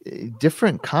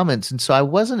different comments. And so I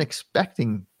wasn't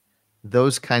expecting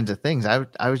those kinds of things. I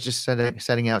was just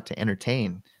setting out to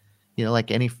entertain,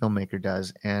 like any filmmaker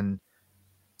does. And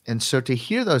And so to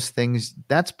hear those things,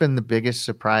 that's been the biggest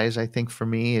surprise, I think, for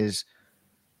me, is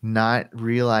not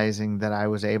realizing that I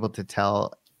was able to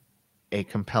tell a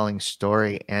compelling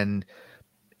story. And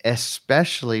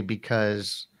especially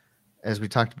because, as we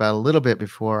talked about a little bit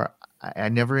before, I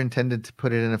never intended to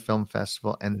put it in a film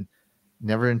festival and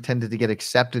never intended to get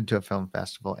accepted to a film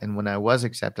festival. And when I was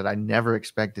accepted, I never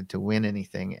expected to win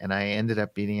anything. And I ended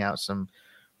up beating out some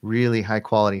really high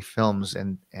quality films.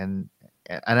 And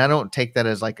I don't take that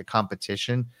as like a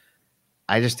competition.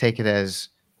 I just take it as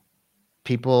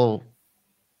people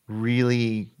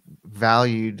really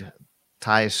valued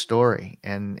Ty's story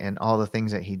and all the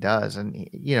things that he does. And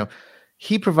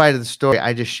he provided the story.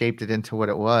 I just shaped it into what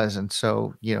it was. And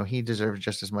so, he deserves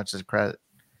just as much as credit,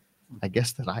 I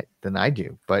guess, than I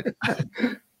do. But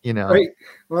Right.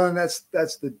 Well, and that's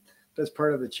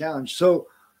part of the challenge. So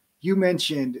you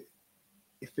mentioned,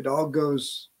 if it all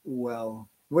goes well,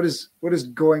 what does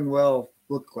going well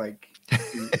look like?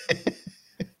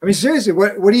 I mean, seriously,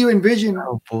 what do you envision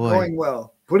Oh boy. going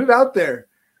well? Put it out there.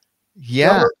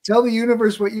 Yeah. Tell the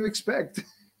universe what you expect.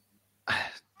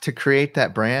 To create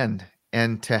that brand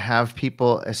and to have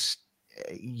people,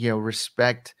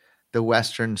 respect the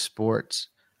Western sports.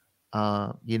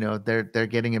 They're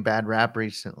getting a bad rap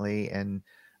recently. And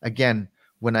again,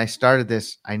 when I started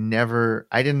this, I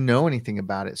didn't know anything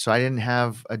about it. So I didn't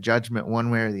have a judgment one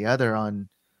way or the other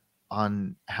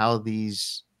on how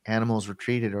these animals were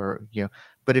treated,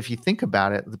 but if you think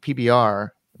about it, the PBR,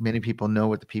 many people know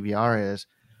what the PBR is.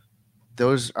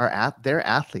 They're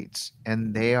athletes,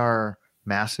 and they are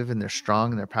massive, and they're strong,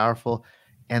 and they're powerful,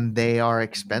 and they are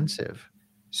expensive.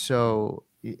 So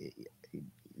they're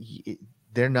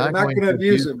They're not not going going to to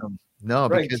abuse abuse them. them. No,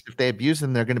 Right. because if they abuse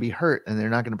them, they're going to be hurt and they're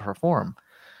not going to perform.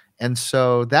 And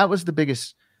so that was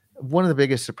one of the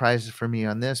biggest surprises for me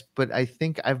on this. But I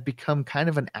think I've become kind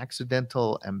of an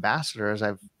accidental ambassador, as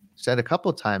I've said a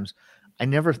couple of times. I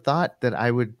never thought that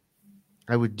I would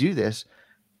do this,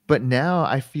 but now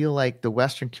I feel like the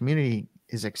Western community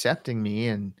is accepting me,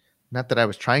 and not that I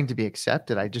was trying to be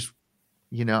accepted. I just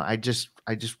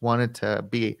wanted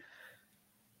to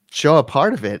show a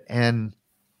part of it. And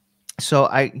so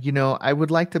I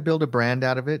would like to build a brand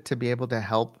out of it to be able to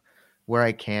help where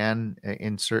I can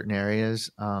in certain areas.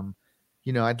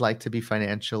 I'd like to be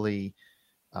financially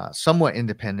somewhat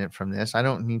independent from this. I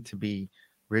don't need to be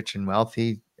rich and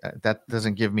wealthy. That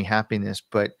doesn't give me happiness,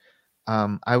 but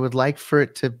I would like for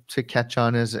it to catch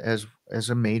on as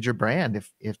a major brand,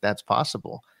 if that's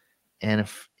possible. And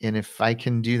if I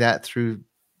can do that through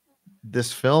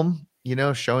this film,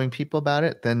 showing people about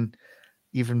it, then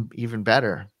even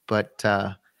better. But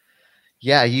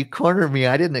yeah, you cornered me.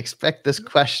 I didn't expect this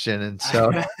question, and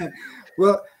so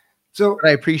Well, so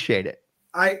but I appreciate it.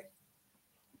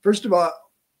 First of all,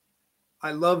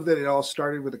 I love that it all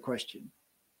started with a question,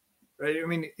 right? I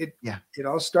mean, it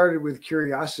all started with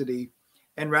curiosity,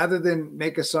 and rather than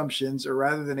make assumptions, or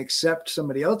rather than accept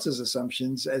somebody else's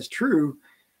assumptions as true,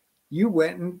 you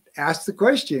went and asked the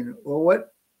question, well,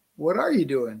 what are you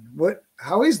doing?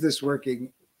 How is this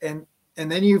working? And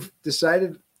then you've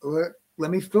decided,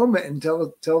 let me film it and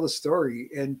tell the story.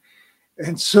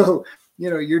 And so,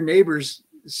 your neighbor's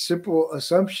simple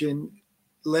assumption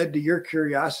led to your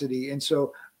curiosity. And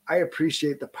so I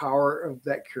appreciate the power of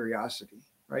that curiosity.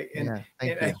 Right. Yeah,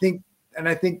 thank And you.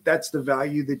 I think that's the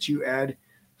value that you add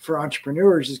for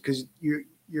entrepreneurs, is because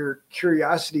your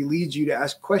curiosity leads you to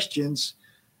ask questions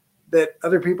that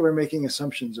other people are making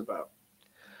assumptions about.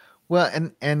 Well,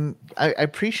 and I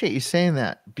appreciate you saying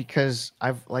that, because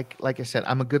I've like I said,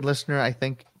 I'm a good listener, I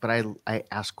think, but I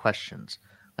ask questions.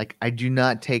 Like, I do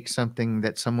not take something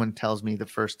that someone tells me the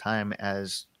first time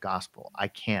as gospel. I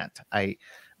can't.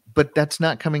 But that's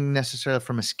not coming necessarily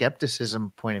from a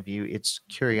skepticism point of view. It's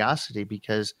curiosity,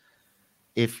 because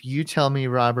if you tell me,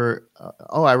 Robert,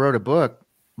 oh, I wrote a book,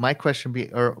 my question be,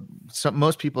 or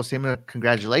most people say,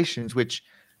 congratulations, which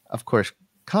of course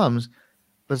comes,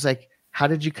 but it's like, how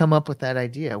did you come up with that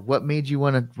idea? What made you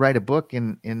want to write a book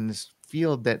in this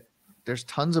field that there's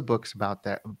tons of books about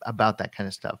that kind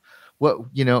of stuff?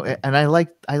 And I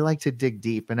like to dig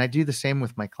deep, and I do the same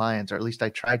with my clients, or at least I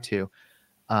try to.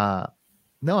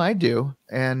 No, I do.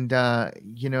 And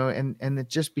and it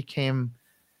just became,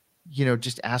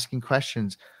 just asking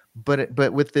questions. But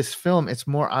with this film, it's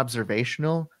more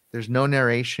observational. There's no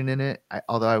narration in it.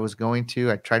 Although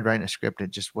I tried writing a script,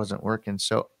 it just wasn't working.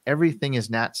 So everything is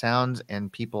nat sounds and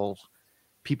people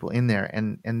in there,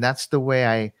 and that's the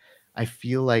way I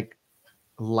feel like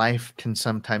life can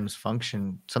sometimes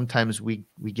function. Sometimes we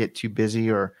get too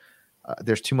busy, or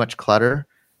there's too much clutter.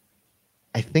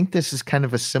 I think this is kind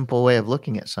of a simple way of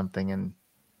looking at something, and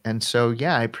And so,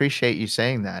 yeah, I appreciate you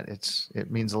saying that.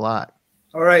 It means a lot.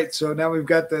 All right, so now we've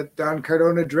got the Don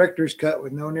Cardona director's cut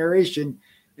with no narration,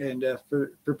 and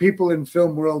for people in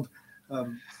film world,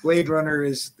 Blade Runner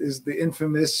is the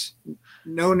infamous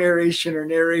no narration or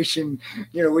narration.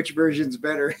 You know which version's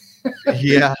better.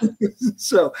 Yeah.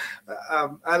 So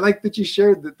I like that you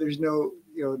shared that there's no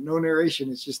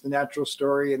narration. It's just the natural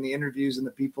story and the interviews and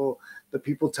the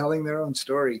people telling their own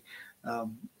story,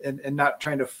 and not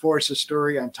trying to force a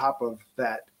story on top of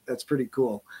that. That's pretty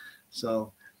cool.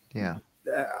 So Yeah.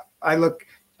 uh, I look.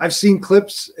 I've seen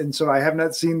clips, and so I have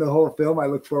not seen the whole film. I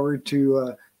look forward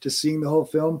to seeing the whole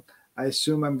film. I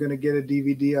assume I'm going to get a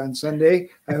DVD on Sunday.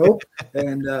 I hope,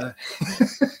 and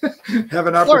have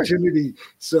an Of course. opportunity.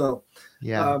 So,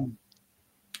 Yeah. um,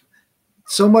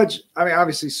 so much. I mean,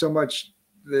 obviously, so much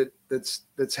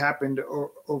that's happened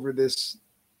over this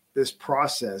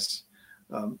process.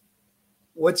 Um,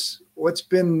 what's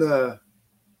been the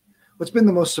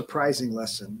most surprising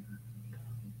lesson?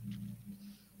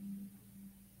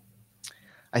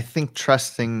 I think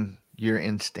trusting your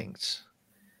instincts,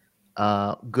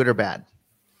 good or bad.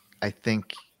 I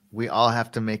think we all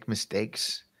have to make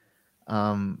mistakes.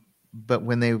 But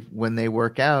when they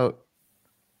work out,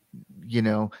 you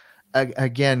know,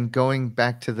 again, going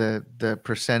back to the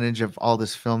percentage of all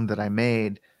this film that I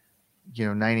made,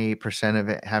 98% of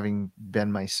it having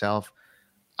been myself,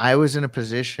 I was in a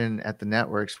position at the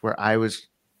networks where I was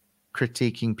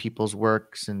critiquing people's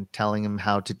works and telling them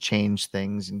how to change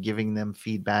things and giving them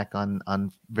feedback on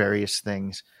various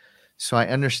things. So I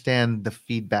understand the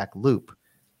feedback loop.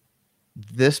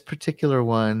 This particular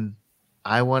one,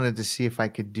 I wanted to see if I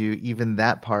could do even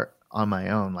that part on my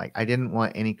own. Like I didn't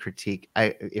want any critique.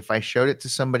 If I showed it to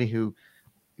somebody who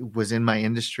was in my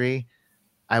industry,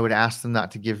 I would ask them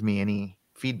not to give me any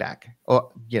feedback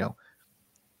or,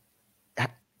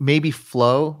 maybe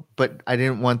flow, but I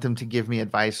didn't want them to give me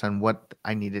advice on what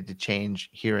I needed to change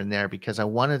here and there because I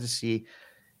wanted to see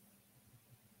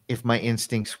if my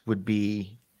instincts would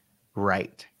be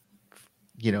right,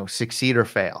 succeed or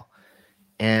fail.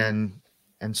 And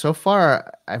so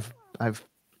far I've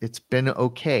it's been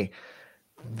okay.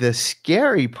 The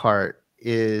scary part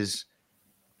is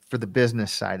for the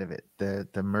business side of it,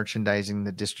 the merchandising,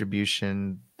 the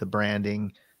distribution, the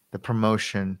branding, the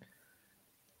promotion.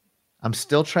 I'm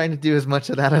still trying to do as much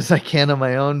of that as I can on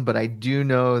my own, but I do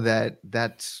know that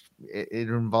it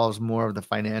involves more of the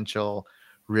financial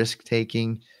risk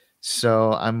taking.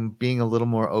 So I'm being a little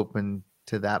more open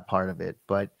to that part of it.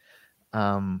 But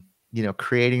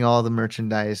creating all the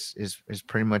merchandise is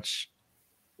pretty much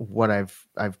what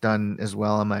I've done as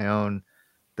well on my own.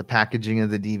 The packaging of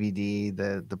the DVD,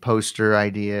 the poster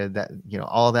idea, that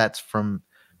all that's from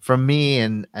me,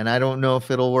 and I don't know if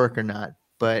it'll work or not,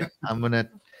 but I'm gonna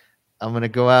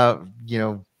go out,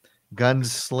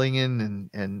 guns slinging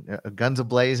and guns a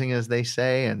blazing, as they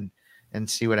say, and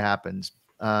see what happens.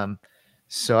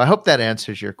 So I hope that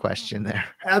answers your question there.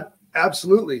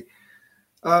 Absolutely.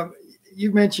 Um,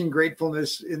 you mentioned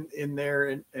gratefulness in there,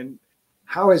 and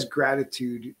how has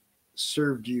gratitude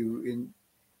served you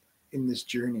in this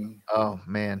journey? Oh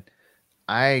man,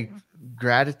 I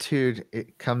gratitude,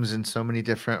 it comes in so many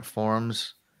different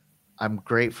forms. I'm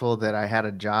grateful that I had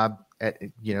a job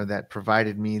that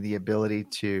provided me the ability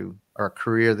to, or a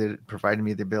career that provided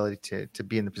me the ability to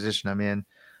be in the position I'm in.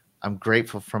 I'm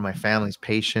grateful for my family's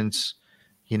patience.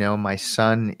 My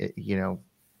son,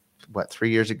 3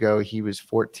 years ago, he was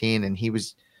 14, and he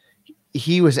was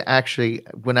actually,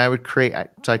 when I would create,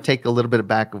 so I take a little bit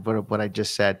back of what I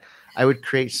just said. I would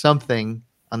create something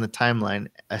on the timeline,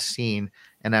 a scene,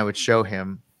 and I would show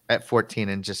him at 14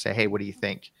 and just say, "Hey, what do you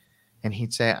think?" And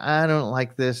he'd say, "I don't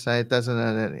like this. It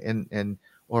doesn't,"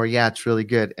 or "Yeah, it's really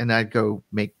good." And I'd go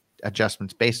make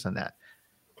adjustments based on that.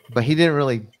 But he didn't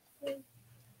really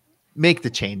make the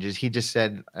changes. He just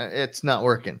said, it's not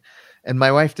working. And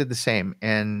my wife did the same.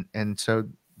 And so,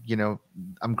 you know,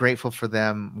 I'm grateful for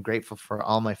them. I'm grateful for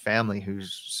all my family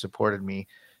who's supported me,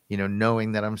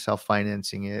 knowing that I'm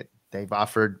self-financing it. They've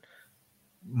offered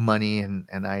money, and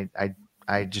I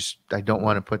don't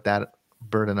want to put that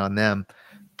burden on them.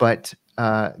 But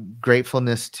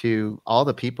gratefulness to all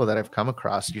the people that I've come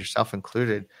across, yourself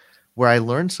included, where I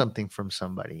learned something from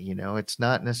somebody. It's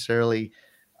not necessarily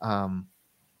um,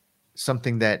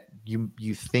 something that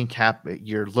you think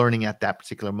you're learning at that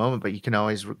particular moment, but you can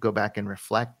always go back and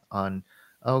reflect on,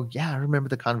 oh yeah, I remember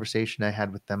the conversation I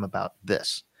had with them about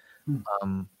this.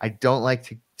 Hmm. I don't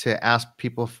like to ask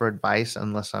people for advice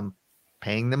unless I'm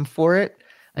paying them for it.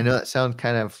 I know that sounds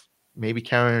kind of maybe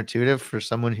counterintuitive for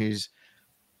someone who's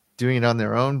doing it on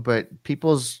their own, but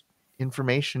people's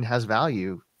information has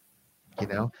value, you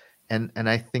know, and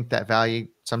I think that value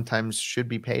sometimes should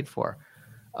be paid for.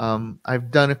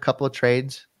 I've done a couple of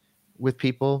trades with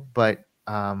people, but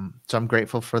so I'm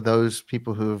grateful for those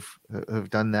people who've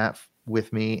done that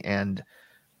with me. And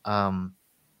um,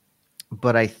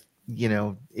 but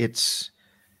it's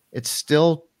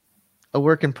still a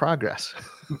work in progress.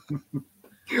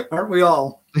 Aren't we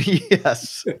all?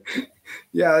 Yes.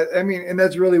 Yeah, I mean, and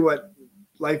that's really what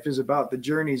life is about. The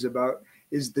journey's about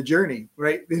is the journey,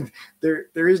 right?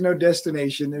 There is no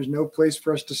destination. There's no place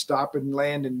for us to stop and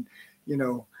land. And I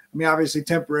mean, obviously,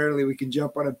 temporarily we can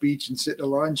jump on a beach and sit in a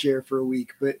lawn chair for a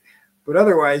week, but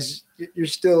otherwise,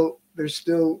 there's still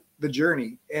the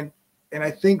journey. And I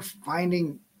think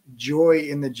finding joy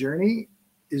in the journey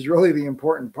is really the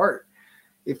important part.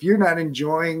 If you're not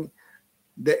enjoying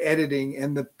the editing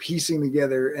and the piecing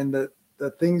together and the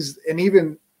things, and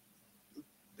even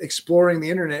exploring the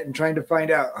internet and trying to find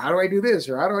out, how do I do this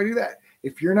or how do I do that?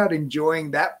 If you're not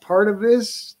enjoying that part of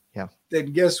this, Yeah.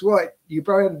 then guess what? You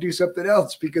probably have to do something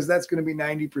else, because that's going to be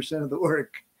 90% of the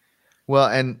work. Well,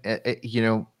 and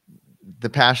the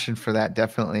passion for that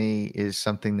definitely is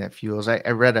something that fuels. I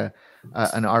read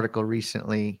an article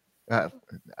recently. A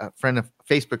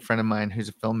Facebook friend of mine who's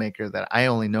a filmmaker that I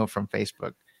only know from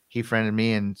Facebook. He friended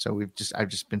me, and so I've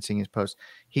just been seeing his posts.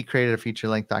 He created a feature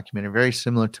length documentary very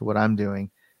similar to what I'm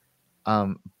doing.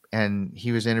 And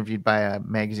he was interviewed by a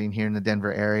magazine here in the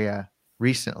Denver area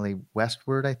recently,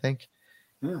 Westward, I think.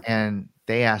 Yeah. And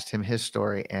they asked him his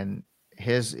story, and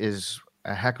his is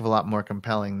a heck of a lot more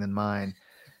compelling than mine.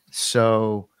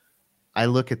 So I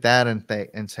look at that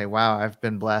and say, wow, I've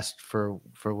been blessed for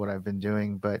what I've been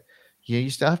doing. But you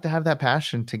still have to have that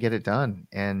passion to get it done.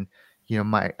 And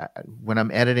when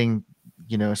I'm editing,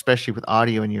 especially with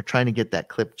audio, and you're trying to get that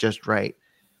clip just right,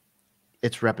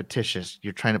 it's repetitious.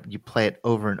 You play it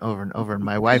over and over and over. And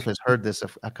my wife has heard this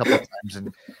a couple of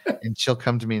times, and she'll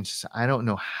come to me and say, I don't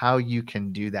know how you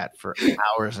can do that for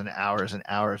hours and hours and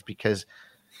hours, because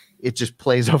it just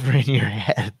plays over in your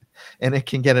head, and it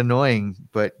can get annoying.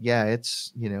 But yeah,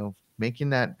 it's,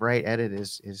 making that right edit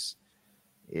is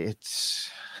it's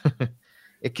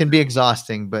it can be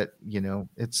exhausting, but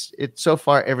it's so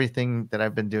far everything that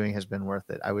I've been doing has been worth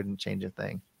it. I wouldn't change a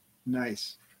thing.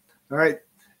 Nice. All right.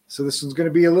 So this one's going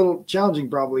to be a little challenging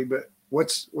probably, but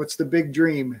what's the big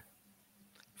dream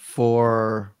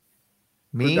for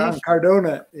me? For Don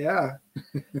Cardona? Yeah.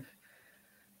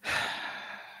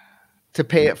 To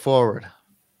pay it forward.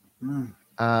 Mm.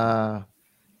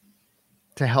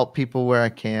 To help people where I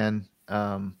can.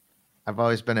 I've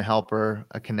always been a helper,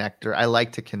 a connector. I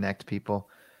like to connect people.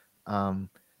 But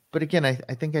again, I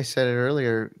think I said it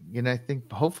earlier, I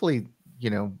think hopefully,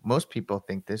 most people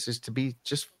think this is to be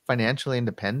just financially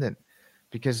independent,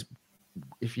 because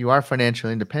if you are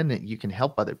financially independent, you can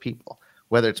help other people,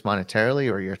 whether it's monetarily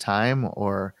or your time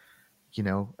or,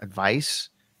 advice.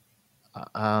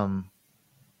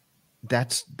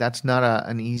 That's not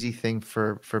an easy thing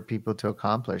for people to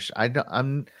accomplish. I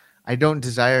don't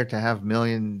desire to have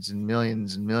millions and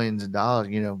millions and millions of dollars,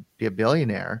 be a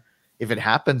billionaire. If it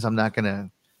happens, I'm not going to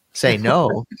say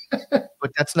no,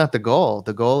 but that's not the goal.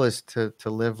 The goal is to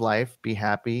live life, be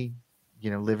happy,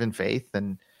 live in faith,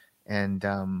 and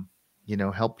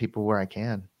help people where I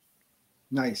can.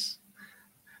 Nice.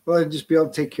 Well, and just be able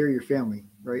to take care of your family,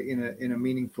 right, in a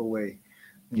meaningful way.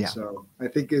 And Yeah. So I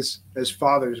think as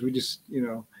fathers, we just,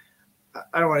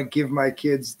 I don't want to give my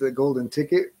kids the golden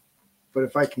ticket, but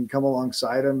if I can come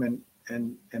alongside them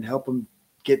and help them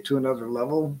get to another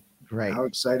level, Right. How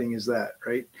exciting is that,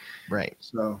 right? Right.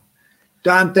 So,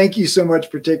 Don, thank you so much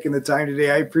for taking the time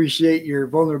today. I appreciate your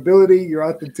vulnerability, your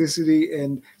authenticity,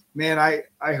 and man, I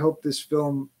hope this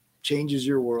film changes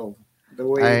your world the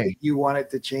way that you want it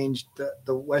to change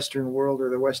the Western world, or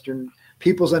the Western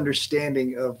people's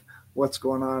understanding of what's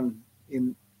going on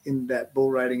in that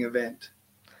bull riding event.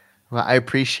 Well, I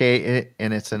appreciate it,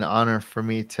 and it's an honor for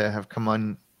me to have come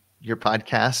on your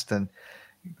podcast, and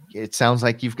it sounds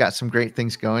like you've got some great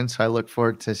things going. So I look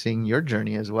forward to seeing your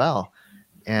journey as well.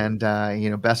 And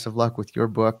best of luck with your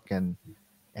book, and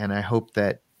I hope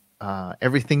that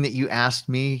everything that you asked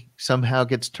me somehow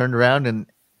gets turned around and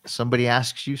somebody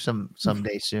asks you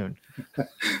someday soon.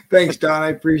 Thanks, Don. I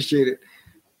appreciate it.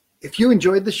 If you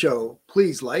enjoyed the show,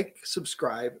 please like,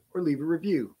 subscribe, or leave a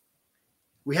review.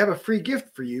 We have a free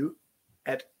gift for you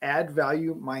at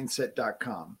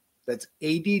addvaluemindset.com. That's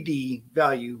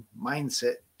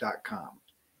addvaluemindset.com.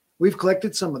 We've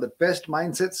collected some of the best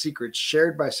mindset secrets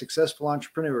shared by successful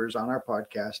entrepreneurs on our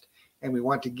podcast, and we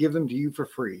want to give them to you for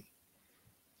free.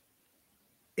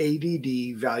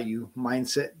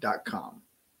 addvaluemindset.com.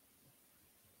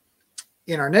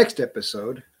 In our next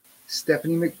episode,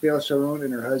 Stephanie McPhail-Sharon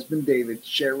and her husband David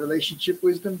share relationship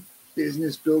wisdom,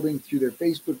 business building through their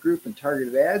Facebook group and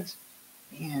targeted ads,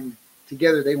 and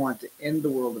together they want to end the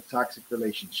world of toxic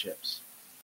relationships.